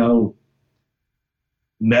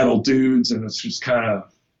 metal dudes, and it's just kind of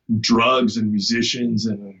drugs and musicians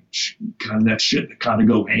and kind of that shit that kind of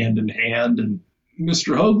go hand in hand. And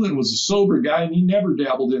Mr. Hoagland was a sober guy, and he never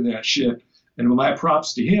dabbled in that shit. And my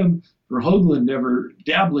props to him for Hoagland never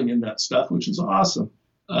dabbling in that stuff, which is awesome.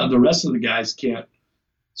 The rest of the guys can't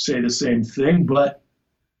say the same thing, but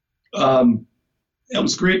that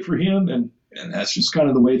was great for him. And that's just kind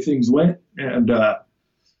of the way things went. And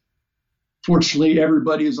fortunately,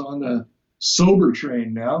 everybody is on the sober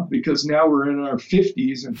train now, because now we're in our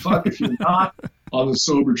 50s. And fuck, if you're not on the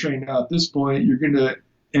sober train now at this point, you're going to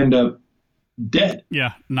end up dead.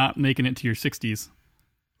 Yeah, not making it to your 60s.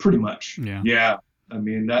 Pretty much. Yeah. I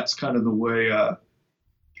mean, that's kind of the way the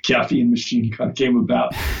caffeine machine kind of came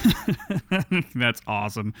about. That's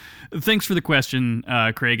awesome. Thanks for the question,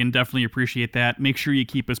 Craig, and definitely appreciate that. Make sure you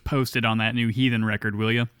keep us posted on that new Heathen record,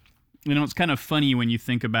 will you? You know, it's kind of funny when you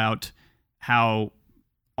think about how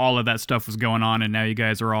all of that stuff was going on, and now you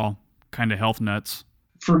guys are all kind of health nuts.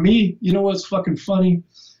 For me, you know what's fucking funny?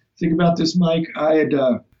 Think about this, Mike. I had,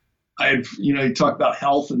 you know, you talk about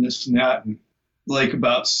health and this and that, and like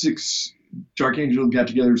about Dark Angel got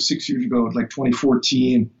together 6 years ago, like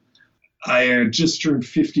 2014. I had just turned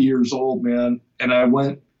 50 years old, man, and I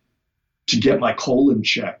went to get my colon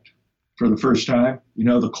checked for the first time. You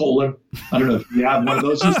know, the colon. I don't know if you have one of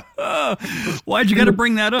those. Why'd you got to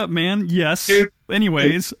bring that up, man? Yes.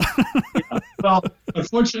 Anyways. Yeah. Well,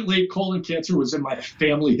 unfortunately, colon cancer was in my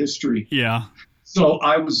family history. Yeah. So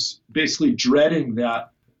I was basically dreading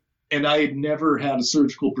that, and I had never had a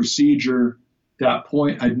surgical procedure. At that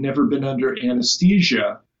point, I'd never been under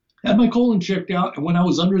anesthesia. Had my colon checked out, and when I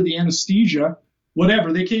was under the anesthesia,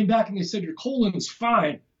 whatever, they came back and they said, your colon's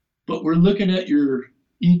fine, but we're looking at your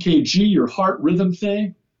EKG, your heart rhythm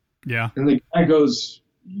thing. Yeah. And the guy goes,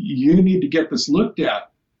 you need to get this looked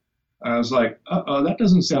at. I was like, uh-oh, that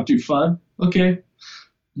doesn't sound too fun. Okay,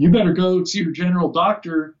 you better go see your general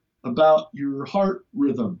doctor about your heart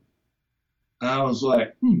rhythm. And I was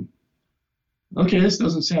like, okay, this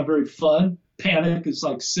doesn't sound very fun. Panic is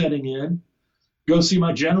like setting in. Go see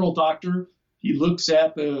my general doctor. He looks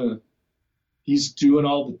at he's doing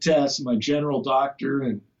all the tests, my general doctor,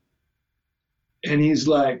 and he's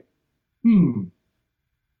like,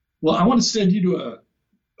 well, I want to send you to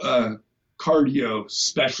a cardio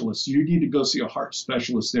specialist. You need to go see a heart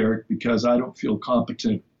specialist, Eric, because I don't feel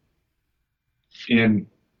competent in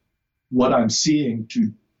what I'm seeing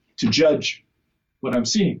to judge what I'm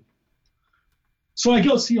seeing. So I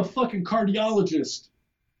go see a fucking cardiologist,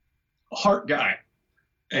 a heart guy,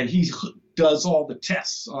 and he does all the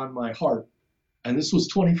tests on my heart. And this was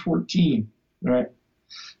 2014, right?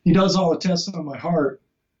 He does all the tests on my heart,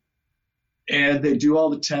 and they do all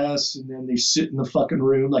the tests, and then they sit in the fucking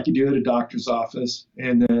room like you do at a doctor's office.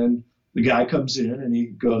 And then the guy comes in and he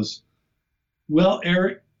goes, well,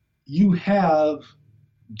 Eric, you have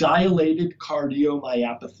dilated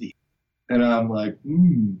cardiomyopathy. And I'm like,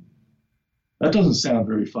 that doesn't sound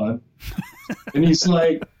very fun. And he's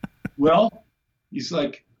like,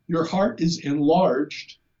 your heart is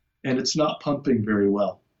enlarged and it's not pumping very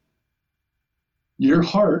well. Your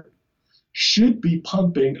heart should be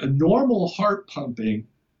pumping, a normal heart pumping,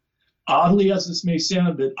 oddly as this may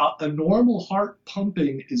sound, but a normal heart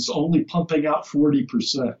pumping is only pumping out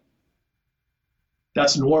 40%.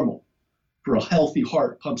 That's normal. For a healthy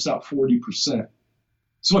heart, pumps out 40%.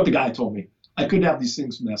 That's what the guy told me. I could have these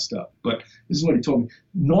things messed up, but this is what he told me.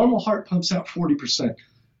 Normal heart pumps out 40%.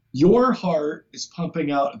 Your heart is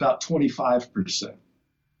pumping out about 25%.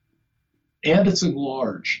 And it's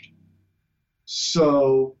enlarged.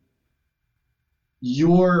 So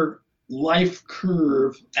your life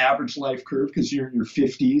curve, average life curve, because you're in your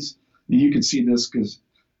 50s, you can see this because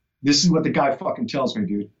this is what the guy fucking tells me,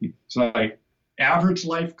 dude. It's like average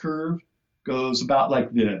life curve goes about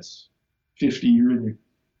like this. 50, you're in your,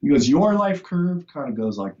 he goes, your life curve kind of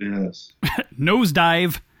goes like this.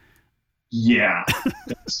 Nosedive. Yeah,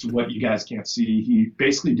 that's what you guys can't see. He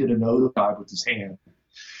basically did a nosedive with his hand.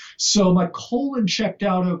 So my colon checked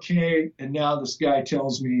out okay, and now this guy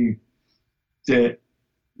tells me that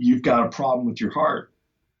you've got a problem with your heart.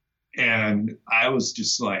 And I was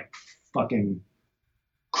just like fucking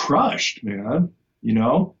crushed, man, you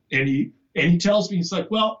know? And he tells me, he's like,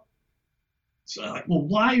 well, so I'm like, well,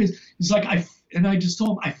 why is, he's like, I just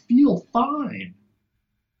told him, I feel fine.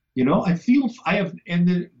 You know,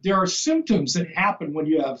 there are symptoms that happen when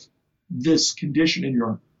you have this condition in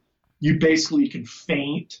your, you basically can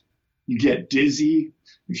faint, you get dizzy.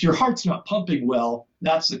 If your heart's not pumping well,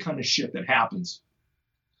 that's the kind of shit that happens.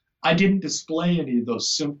 I didn't display any of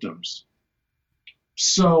those symptoms.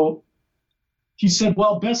 So he said,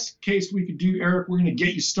 well, best case we could do, Eric, we're going to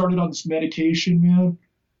get you started on this medication, man.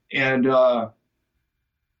 And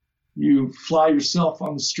you fly yourself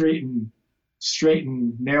on the straight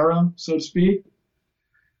and narrow, so to speak.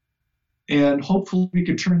 And hopefully we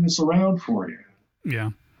can turn this around for you. Yeah.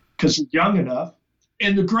 Because you're young enough.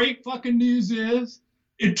 And the great fucking news is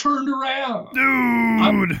it turned around.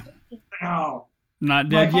 Dude. Now, Not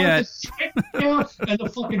dead yet. And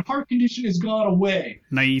the fucking heart condition has gone away.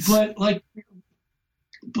 Nice. But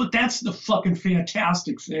that's the fucking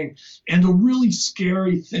fantastic thing. And the really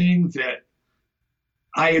scary thing that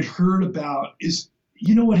I had heard about is,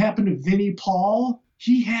 you know what happened to Vinnie Paul?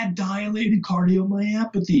 He had dilated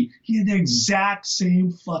cardiomyopathy. He had the exact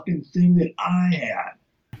same fucking thing that I had.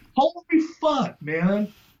 Holy fuck,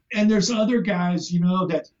 man. And there's other guys, you know,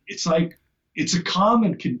 that it's like, it's a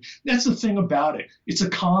common, that's the thing about it. It's a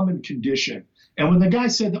common condition. And when the guy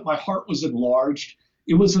said that my heart was enlarged,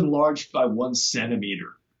 it was enlarged by 1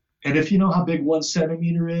 centimeter. And if you know how big 1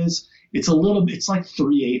 centimeter is, it's like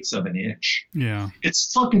 3/8 of an inch. Yeah.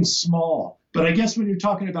 It's fucking small. But I guess when you're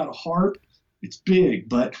talking about a heart, it's big.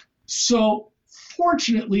 But so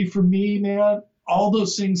fortunately for me, man, all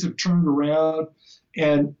those things have turned around.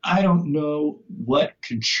 And I don't know what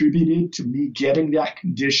contributed to me getting that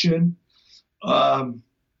condition.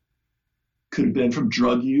 Could have been from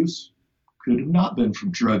drug use. Could have not been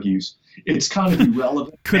from drug use. It's kind of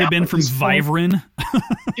irrelevant. Could have been from Vivarin.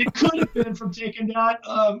 It could have been from taking that.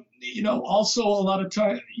 You know, also a lot of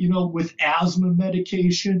time, you know, with asthma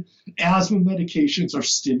medication, asthma medications are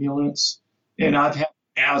stimulants. And I've had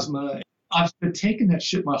asthma. I've been taking that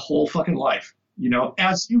shit my whole fucking life, you know,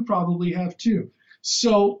 as you probably have too.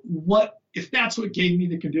 So if that's what gave me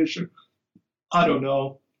the condition? I don't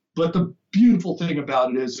know. But the beautiful thing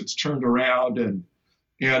about it is it's turned around, and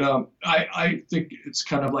I think it's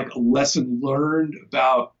kind of like a lesson learned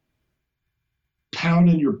about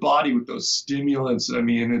pounding your body with those stimulants. I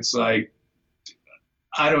mean, it's like,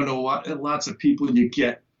 I don't know what, lots of people, you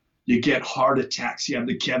get heart attacks. You have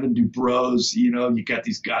the Kevin Dubrows, you know, you got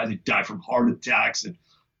these guys that die from heart attacks, and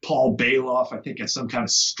Paul Bailoff, I think, had some kind of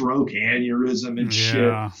stroke aneurysm and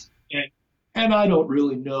shit. And I don't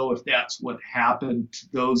really know if that's what happened to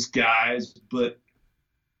those guys, but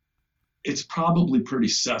it's probably pretty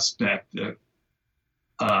suspect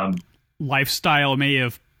that lifestyle may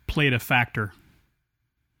have played a factor.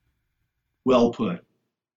 Well put.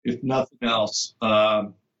 If nothing else,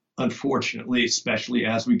 unfortunately, especially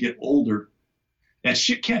as we get older, that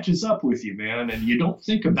shit catches up with you, man. And you don't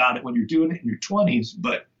think about it when you're doing it in your 20s,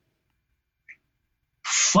 but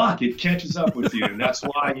fuck, it catches up with you. And that's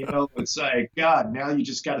why, you know, it's like, God, now you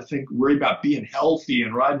just got to worry about being healthy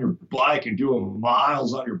and riding your bike and doing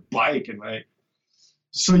miles on your bike. And like,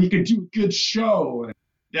 so you can do a good show. And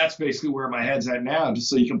that's basically where my head's at now, just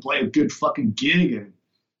so you can play a good fucking gig and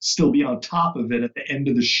still be on top of it at the end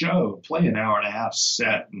of the show, play an hour and a half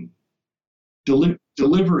set and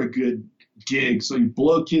deliver a good gig so you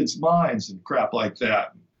blow kids' minds and crap like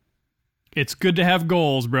that. It's good to have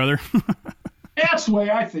goals, brother. That's the way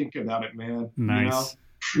I think about it, man. Nice. You know,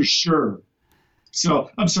 for sure. So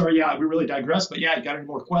I'm sorry, yeah, we really digress, but yeah, you got any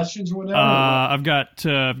more questions or whatever? I've got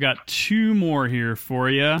 2 more here for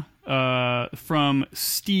you. From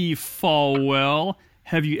Steve Falwell.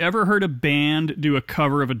 Have you ever heard a band do a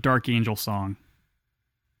cover of a Dark Angel song?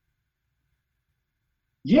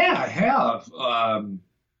 Yeah, I have.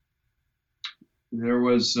 There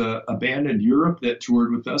was a band in Europe that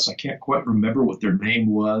toured with us. I can't quite remember what their name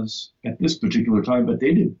was at this particular time, but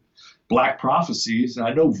they did Black Prophecies.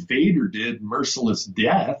 I know Vader did Merciless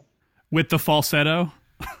Death. With the falsetto?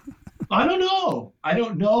 I don't know.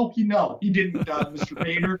 He didn't. Mr.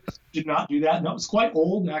 Vader did not do that. And that was quite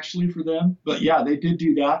old, actually, for them. But yeah, they did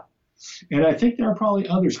do that. And I think there are probably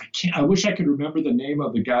others. I wish I could remember the name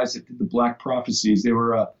of the guys that did the Black Prophecies. They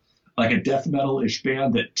were like a death metal-ish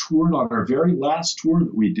band that toured on our very last tour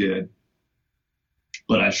that we did.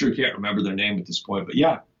 But I sure can't remember their name at this point. But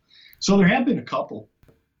yeah, so there have been a couple.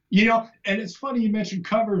 You know, and it's funny you mentioned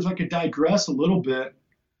covers. I could digress a little bit.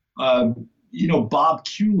 You know, Bob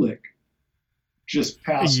Kulick just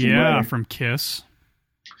passed away. Yeah, from Kiss.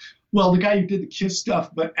 Well, the guy who did the Kiss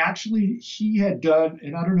stuff, but actually he had done,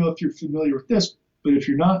 and I don't know if you're familiar with this, but if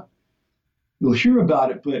you're not, you'll hear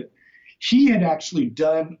about it, but he had actually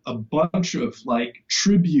done a bunch of like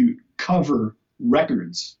tribute cover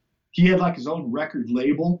records. He had like his own record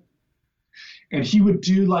label, and he would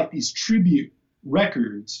do like these tribute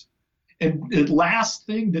records. And the last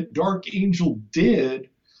thing that Dark Angel did,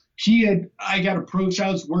 I got approached,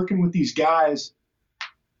 I was working with these guys,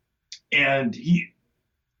 and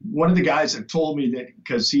one of the guys had told me that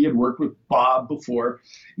because he had worked with Bob before,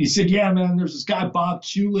 he said, yeah, man, there's this guy, Bob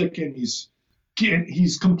Kulick, and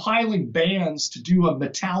he's compiling bands to do a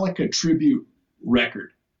Metallica tribute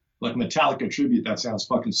record. Like Metallica tribute, that sounds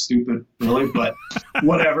fucking stupid, really, but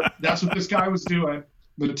whatever. That's what this guy was doing,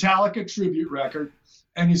 Metallica tribute record.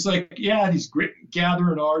 And he's like, yeah, he's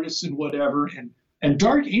gathering artists and whatever. And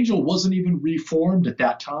Dark Angel wasn't even reformed at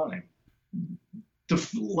that time.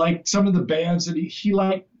 like some of the bands that he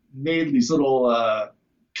like made these little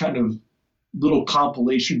kind of little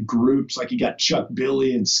compilation groups. Like he got Chuck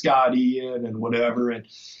Billy and Scott Ian and whatever, and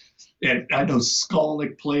I know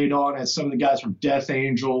Skolnick played on it, some of the guys from Death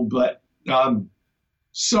Angel, but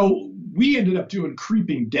so we ended up doing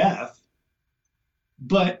Creeping Death.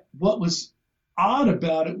 But what was odd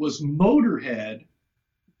about it was Motorhead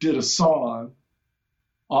did a song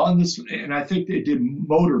on this, and I think they did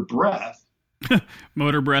Motor Breath.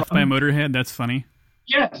 Motor Breath by Motorhead, that's funny.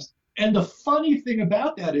 Yes, and the funny thing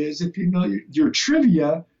about that is, if you know your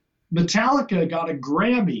trivia, Metallica got a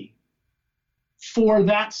Grammy for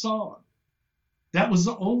that song. That was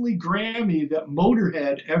the only Grammy that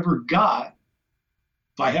Motorhead ever got.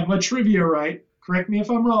 If I have my trivia right, correct me if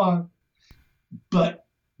I'm wrong, but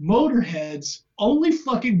Motorhead's only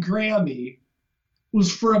fucking Grammy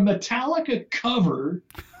was for a Metallica cover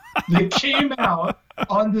that came out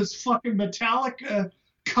on this fucking Metallica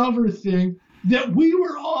cover thing that we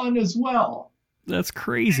were on as well. That's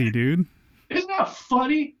crazy, dude. Isn't that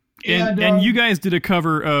funny? And you guys did a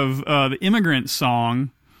cover of the Immigrant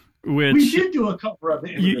Song, which we did do a cover of the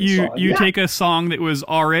Immigrant Song. You take a song that was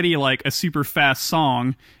already like a super fast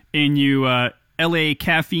song, and you LA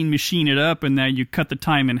Caffeine machine it up, and then you cut the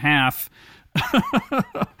time in half.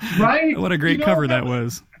 Right? What a great cover that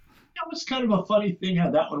was. That was kind of a funny thing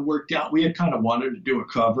how that one worked out. We had kind of wanted to do a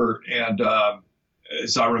cover, and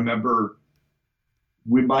as I remember,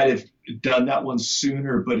 we might have done that one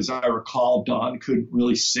sooner, but as I recall, Don couldn't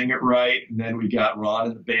really sing it right, and then we got Ron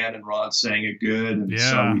in the band, and Ron sang it good, and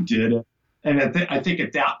so we did it. And I think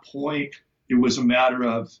at that point, it was a matter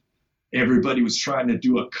of everybody was trying to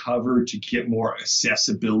do a cover to get more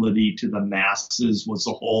accessibility to the masses, was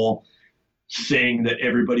the whole thing that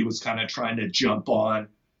everybody was kind of trying to jump on.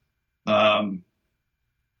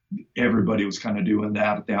 Everybody was kind of doing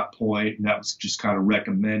that at that point, and that was just kind of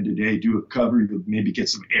recommended. Hey, do a cover, you'll maybe get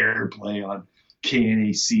some airplay on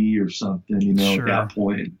KNAC or something, you know, at that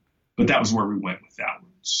point. But that was where we went with that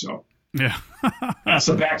one. So yeah, that's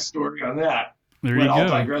the backstory on that. There you go. I'll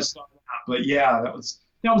digress on that. But yeah, that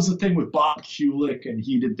was the thing with Bob Kulick, and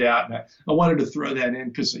he did that. And I wanted to throw that in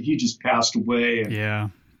because he just passed away. And, yeah,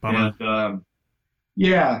 bummer. And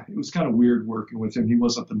yeah, it was kind of weird working with him. He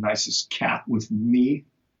wasn't the nicest cat with me,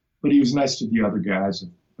 but he was nice to the other guys.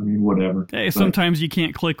 I mean, whatever. Hey, sometimes you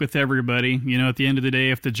can't click with everybody. You know, at the end of the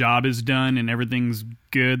day, if the job is done and everything's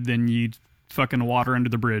good, then you fucking water under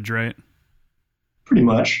the bridge, right? Pretty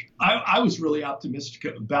much. I was really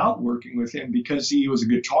optimistic about working with him because he was a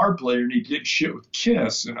guitar player and he did shit with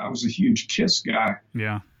Kiss, and I was a huge Kiss guy.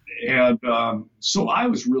 Yeah. And so I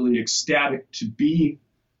was really ecstatic to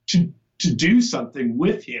do something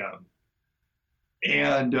with him.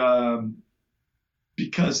 And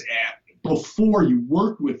because before you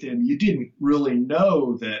worked with him, you didn't really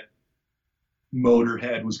know that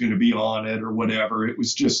Motorhead was going to be on it or whatever. It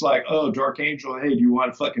was just like, oh, Dark Angel, hey, do you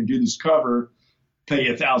want to fucking do this cover? Pay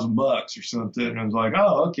you $1,000 or something. And I was like,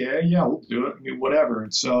 oh, okay, yeah, we'll do it. I mean, whatever.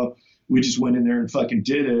 And so we just went in there and fucking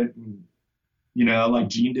did it. And, you know, like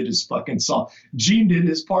Gene did his fucking song. Gene did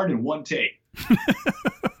his part in one take.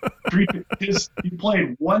 He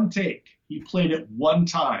played one take. He played it one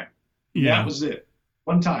time. Yeah. That was it.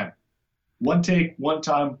 One time. One take, one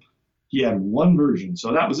time. He had one version.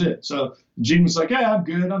 So that was it. So Gene was like, yeah, I'm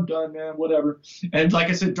good. I'm done, man. Whatever. And like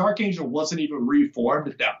I said, Dark Angel wasn't even reformed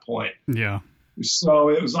at that point. Yeah. So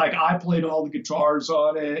it was like I played all the guitars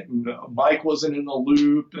on it, and Mike wasn't in the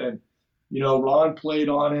loop, and, you know, Ron played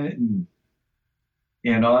on it.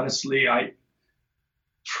 And honestly,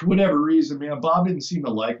 for whatever reason, man, Bob didn't seem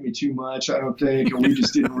to like me too much, I don't think. And we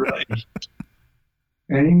just didn't really.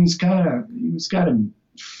 And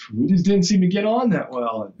we just didn't seem to get on that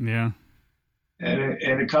well. Yeah. And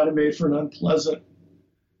it kind of made for an unpleasant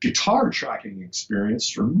guitar tracking experience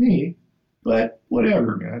for me, but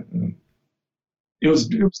whatever, man. It was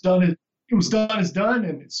done as done,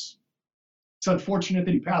 and it's unfortunate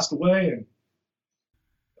that he passed away,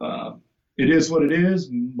 and it is what it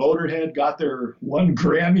is. Motorhead got their one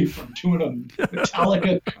Grammy from doing a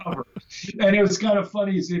Metallica cover, and it was kind of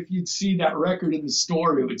funny as if you'd see that record in the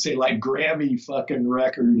store, it would say like Grammy fucking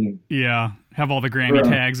record, and yeah, have all the Grammy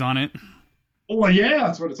tags on it. Well, yeah,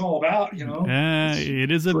 that's what it's all about, you know.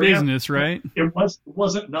 It is a business, right? It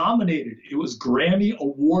wasn't nominated. It was Grammy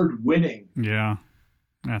award winning. Yeah.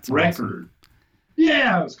 That's record. Awesome.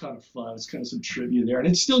 Yeah, it was kind of fun. It's kind of some trivia there. And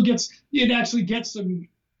it actually gets some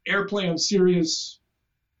airplay on Sirius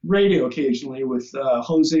radio occasionally with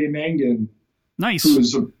Jose Mangan. Nice. Who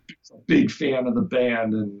is a big fan of the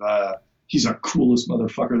band. And he's the coolest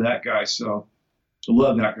motherfucker, that guy. So I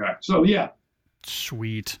love that guy. So, yeah.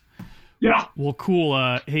 Sweet. Yeah. Well,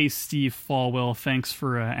 cool. Hey, Steve Falwell, thanks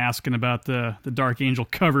for asking about the Dark Angel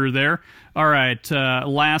cover there. All right,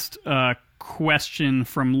 last question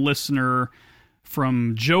from listener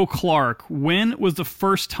from Joe Clark. When was the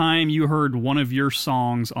first time you heard one of your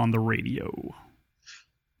songs on the radio?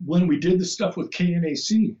 When we did the stuff with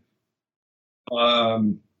KNAC.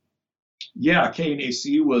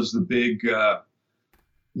 KNAC was the big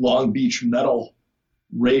Long Beach metal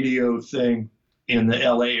radio thing in the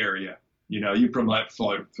LA area. You're probably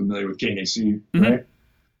familiar with KNAC, right?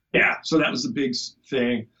 Yeah, so that was the big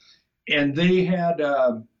thing. And they had,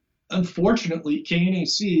 unfortunately,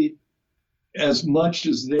 KNAC, as much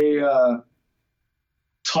as they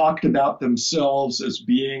talked about themselves as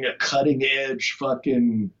being a cutting edge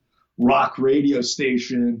fucking rock radio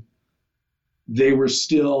station, they were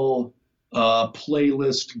still a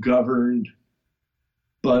playlist governed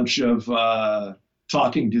bunch of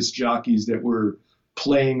talking disc jockeys that were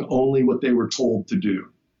playing only what they were told to do.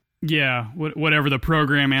 Yeah, whatever the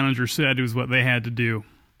program manager said was what they had to do.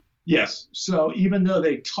 Yes. So even though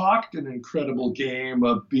they talked an incredible game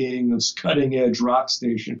of being this cutting edge rock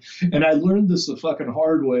station, and I learned this the fucking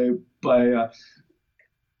hard way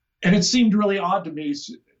and it seemed really odd to me.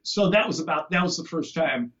 So that was the first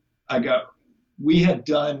time we had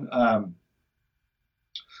done,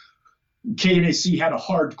 KNAC had a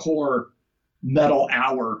hardcore metal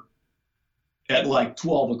hour at like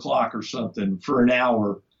 12 o'clock or something for an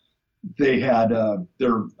hour. They had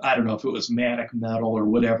their, I don't know if it was Manic Metal or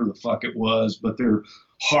whatever the fuck it was, but their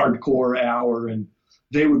hardcore hour, and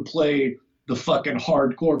they would play the fucking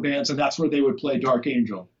hardcore bands, and that's where they would play Dark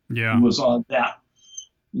Angel. Yeah. It was on that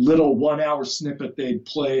little 1 hour snippet. They'd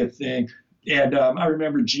play a thing. And I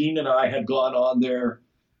remember Gene and I had gone on there,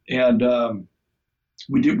 and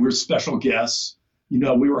we were special guests. We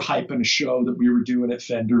were hyping a show that we were doing at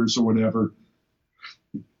Fenders or whatever.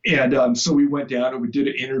 And so we went down and we did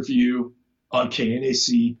an interview on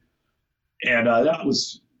KNAC, and that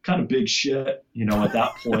was kind of big shit, at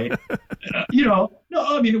that point.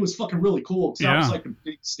 It was fucking really cool because that was like a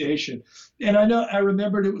big station. And I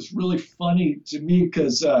remembered it was really funny to me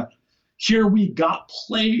because here we got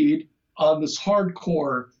played on this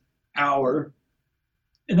hardcore hour,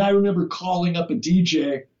 and I remember calling up a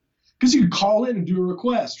DJ because you could call in and do a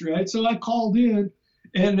request, right? So I called in.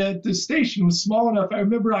 And the station was small enough. I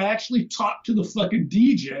remember I actually talked to the fucking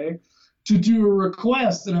DJ to do a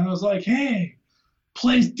request. And I was like, hey,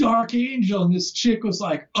 play Dark Angel. And this chick was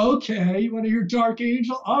like, okay, you want to hear Dark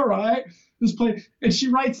Angel? All right, let's play. And she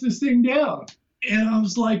writes this thing down. And I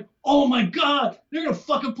was like, oh my God, they're going to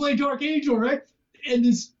fucking play Dark Angel, right? And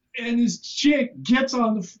this chick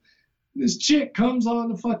this chick comes on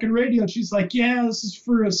the fucking radio, and she's like, yeah, this is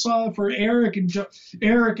for a song for Eric in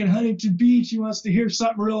Huntington Beach. He wants to hear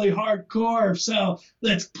something really hardcore, so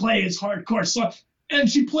let's play his hardcore song. And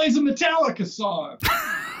she plays a Metallica song.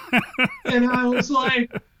 And I was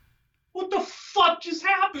like, what the fuck just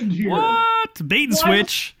happened here? What? Bait and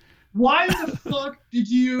switch. Why the fuck did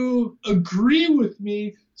you agree with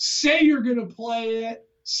me, say you're going to play it,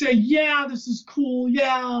 say, yeah, this is cool,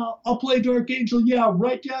 yeah, I'll play Dark Angel, yeah,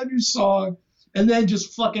 write down your song, and then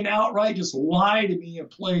just fucking outright just lie to me and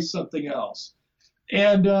play something else?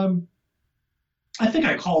 And I think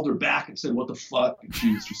I called her back and said, what the fuck? And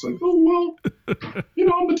she was just like, oh, well,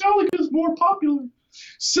 Metallica is more popular.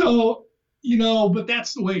 So, but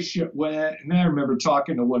that's the way shit went. And I remember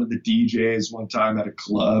talking to one of the DJs one time at a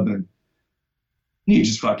club, and he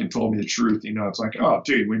just fucking told me the truth. It's like, oh,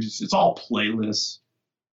 dude, it's all playlists.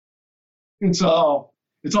 It's all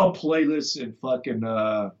playlists and fucking,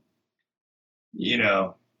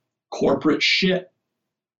 corporate shit.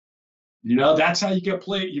 That's how you get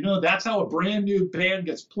played. That's how a brand new band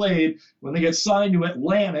gets played when they get signed to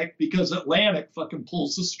Atlantic, because Atlantic fucking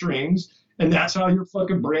pulls the strings. And that's how your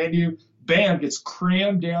fucking brand new band gets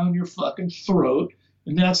crammed down your fucking throat.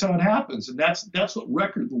 And that's how it happens. And that's what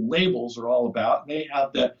record labels are all about. And they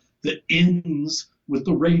have the ins with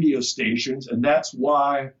the radio stations. And that's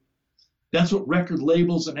what record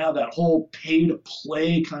labels and how that whole pay to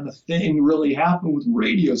play kind of thing really happened with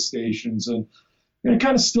radio stations. And it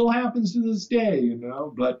kind of still happens to this day,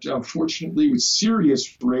 but unfortunately with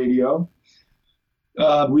Sirius radio,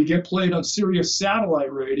 we get played on Sirius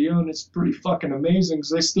satellite radio, and it's pretty fucking amazing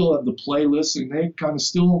because they still have the playlists and they kind of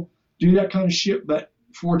still do that kind of shit. But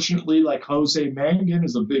fortunately, like Jose Mangan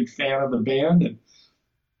is a big fan of the band, and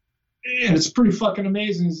it's pretty fucking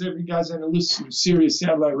amazing. As if you guys ever listen to Sirius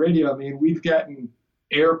satellite radio, I mean, we've gotten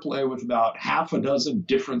airplay with about half a dozen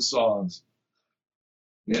different songs,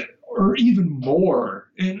 or even more.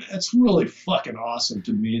 And it's really fucking awesome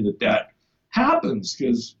to me that happens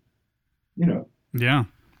because, Yeah.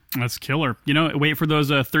 That's killer. Wait for those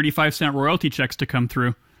 35-cent royalty checks to come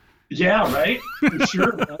through. Yeah, right? For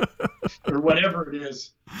sure, man. Or whatever it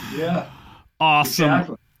is. Yeah.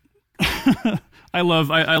 Awesome. Exactly. I love,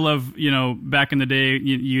 back in the day,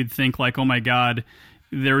 you'd think like, oh my God,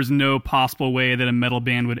 there's no possible way that a metal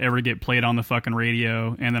band would ever get played on the fucking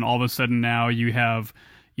radio. And then all of a sudden now you have,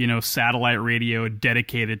 satellite radio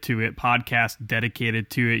dedicated to it, podcast dedicated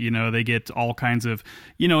to it. They get all kinds of,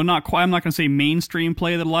 I'm not going to say mainstream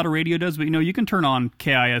play that a lot of radio does, but, you can turn on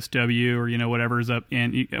KISW or, whatever's up.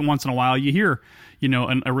 And once in a while you hear,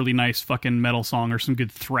 a really nice fucking metal song or some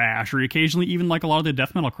good thrash, or occasionally even like a lot of the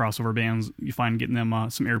death metal crossover bands, you find getting them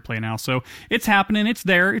some airplay now. So it's happening. It's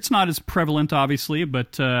there. It's not as prevalent, obviously,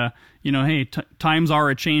 but, hey, times are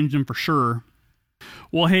a-changing for sure.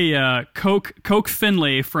 Well, hey, Coke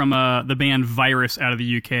Finlay from the band Virus out of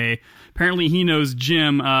the UK. Apparently he knows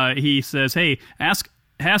Jim. He says, hey, ask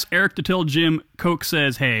Eric to tell Jim Coke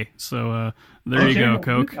says hey. So there you go,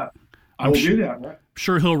 Coke. I will do that, right?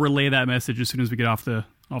 Sure he'll relay that message as soon as we get off the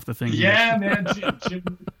thing. Yeah, man.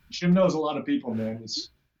 Jim knows a lot of people, man.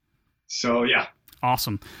 So, yeah.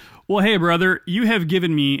 Awesome. Well, hey, brother, you have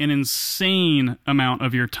given me an insane amount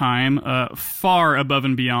of your time, far above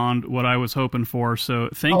and beyond what I was hoping for. So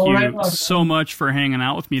thank you so much for hanging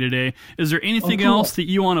out with me today. Is there anything else that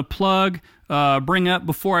you want to plug, bring up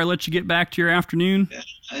before I let you get back to your afternoon?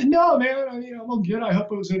 No, man. I'm all good. I hope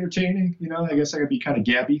it was entertaining. I guess I could be kind of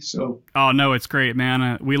gabby. So. Oh, no, it's great,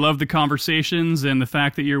 man. We love the conversations, and the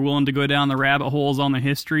fact that you're willing to go down the rabbit holes on the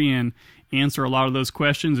history and answer a lot of those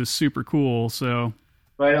questions is super cool. So.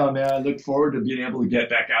 Right on, man. I look forward to being able to get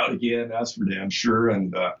back out again. That's for damn sure.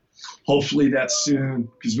 And hopefully that's soon,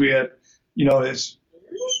 because we had, it's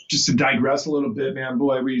just to digress a little bit, man.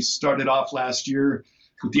 Boy, we started off last year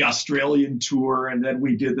with the Australian tour, and then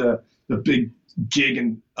we did the big gig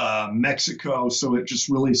in Mexico. So it just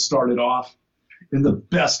really started off in the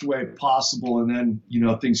best way possible. And then,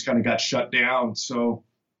 things kind of got shut down. So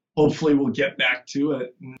hopefully we'll get back to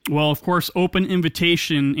it. Well, of course, open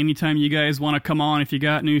invitation anytime you guys want to come on. If you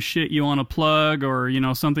got new shit you want to plug, or,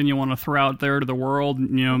 something you want to throw out there to the world,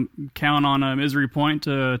 count on Misery Point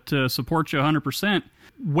to support you 100%.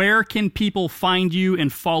 Where can people find you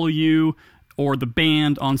and follow you or the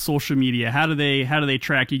band on social media? How do they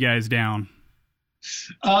track you guys down?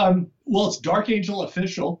 Well, it's Dark Angel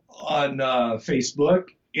Official on Facebook,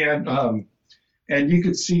 and you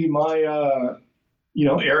could see my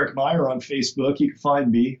Eric Meyer on Facebook. You can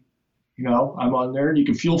find me. I'm on there, and you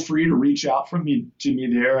can feel free to reach out to me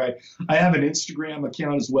there. I have an Instagram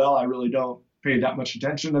account as well. I really don't pay that much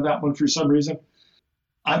attention to that one for some reason.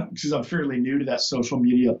 Because I'm fairly new to that social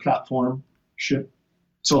media platform shit.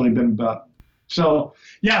 It's only been about. So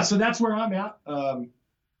that's where I'm at.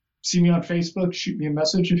 See me on Facebook. Shoot me a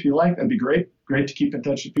message if you like. That'd be great. Great to keep in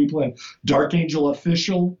touch with people. And Dark Angel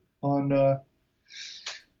Official on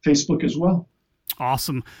Facebook as well.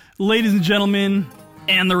 Awesome. Ladies and gentlemen,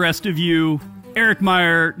 and the rest of you, Eric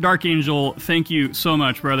Meyer, Dark Angel, thank you so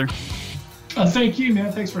much, brother. Thank you,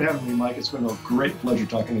 man. Thanks for having me, Mike. It's been a great pleasure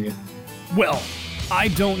talking to you. Well, I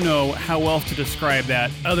don't know how else to describe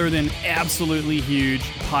that other than absolutely huge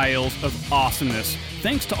piles of awesomeness.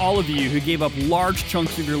 Thanks to all of you who gave up large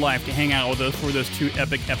chunks of your life to hang out with us for those 2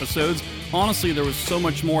 epic episodes. Honestly, there was so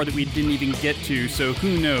much more that we didn't even get to, so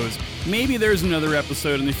who knows? Maybe there's another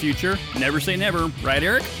episode in the future. Never say never, right,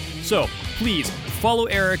 Eric? So, please, follow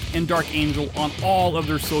Eric and Dark Angel on all of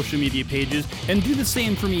their social media pages, and do the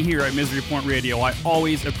same for me here at Misery Point Radio. I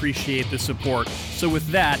always appreciate the support. So with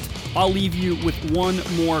that, I'll leave you with one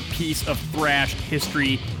more piece of thrash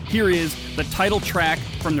history. Here is the title track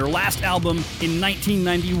from their last album in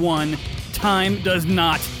 1991, Time Does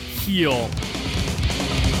Not Heal.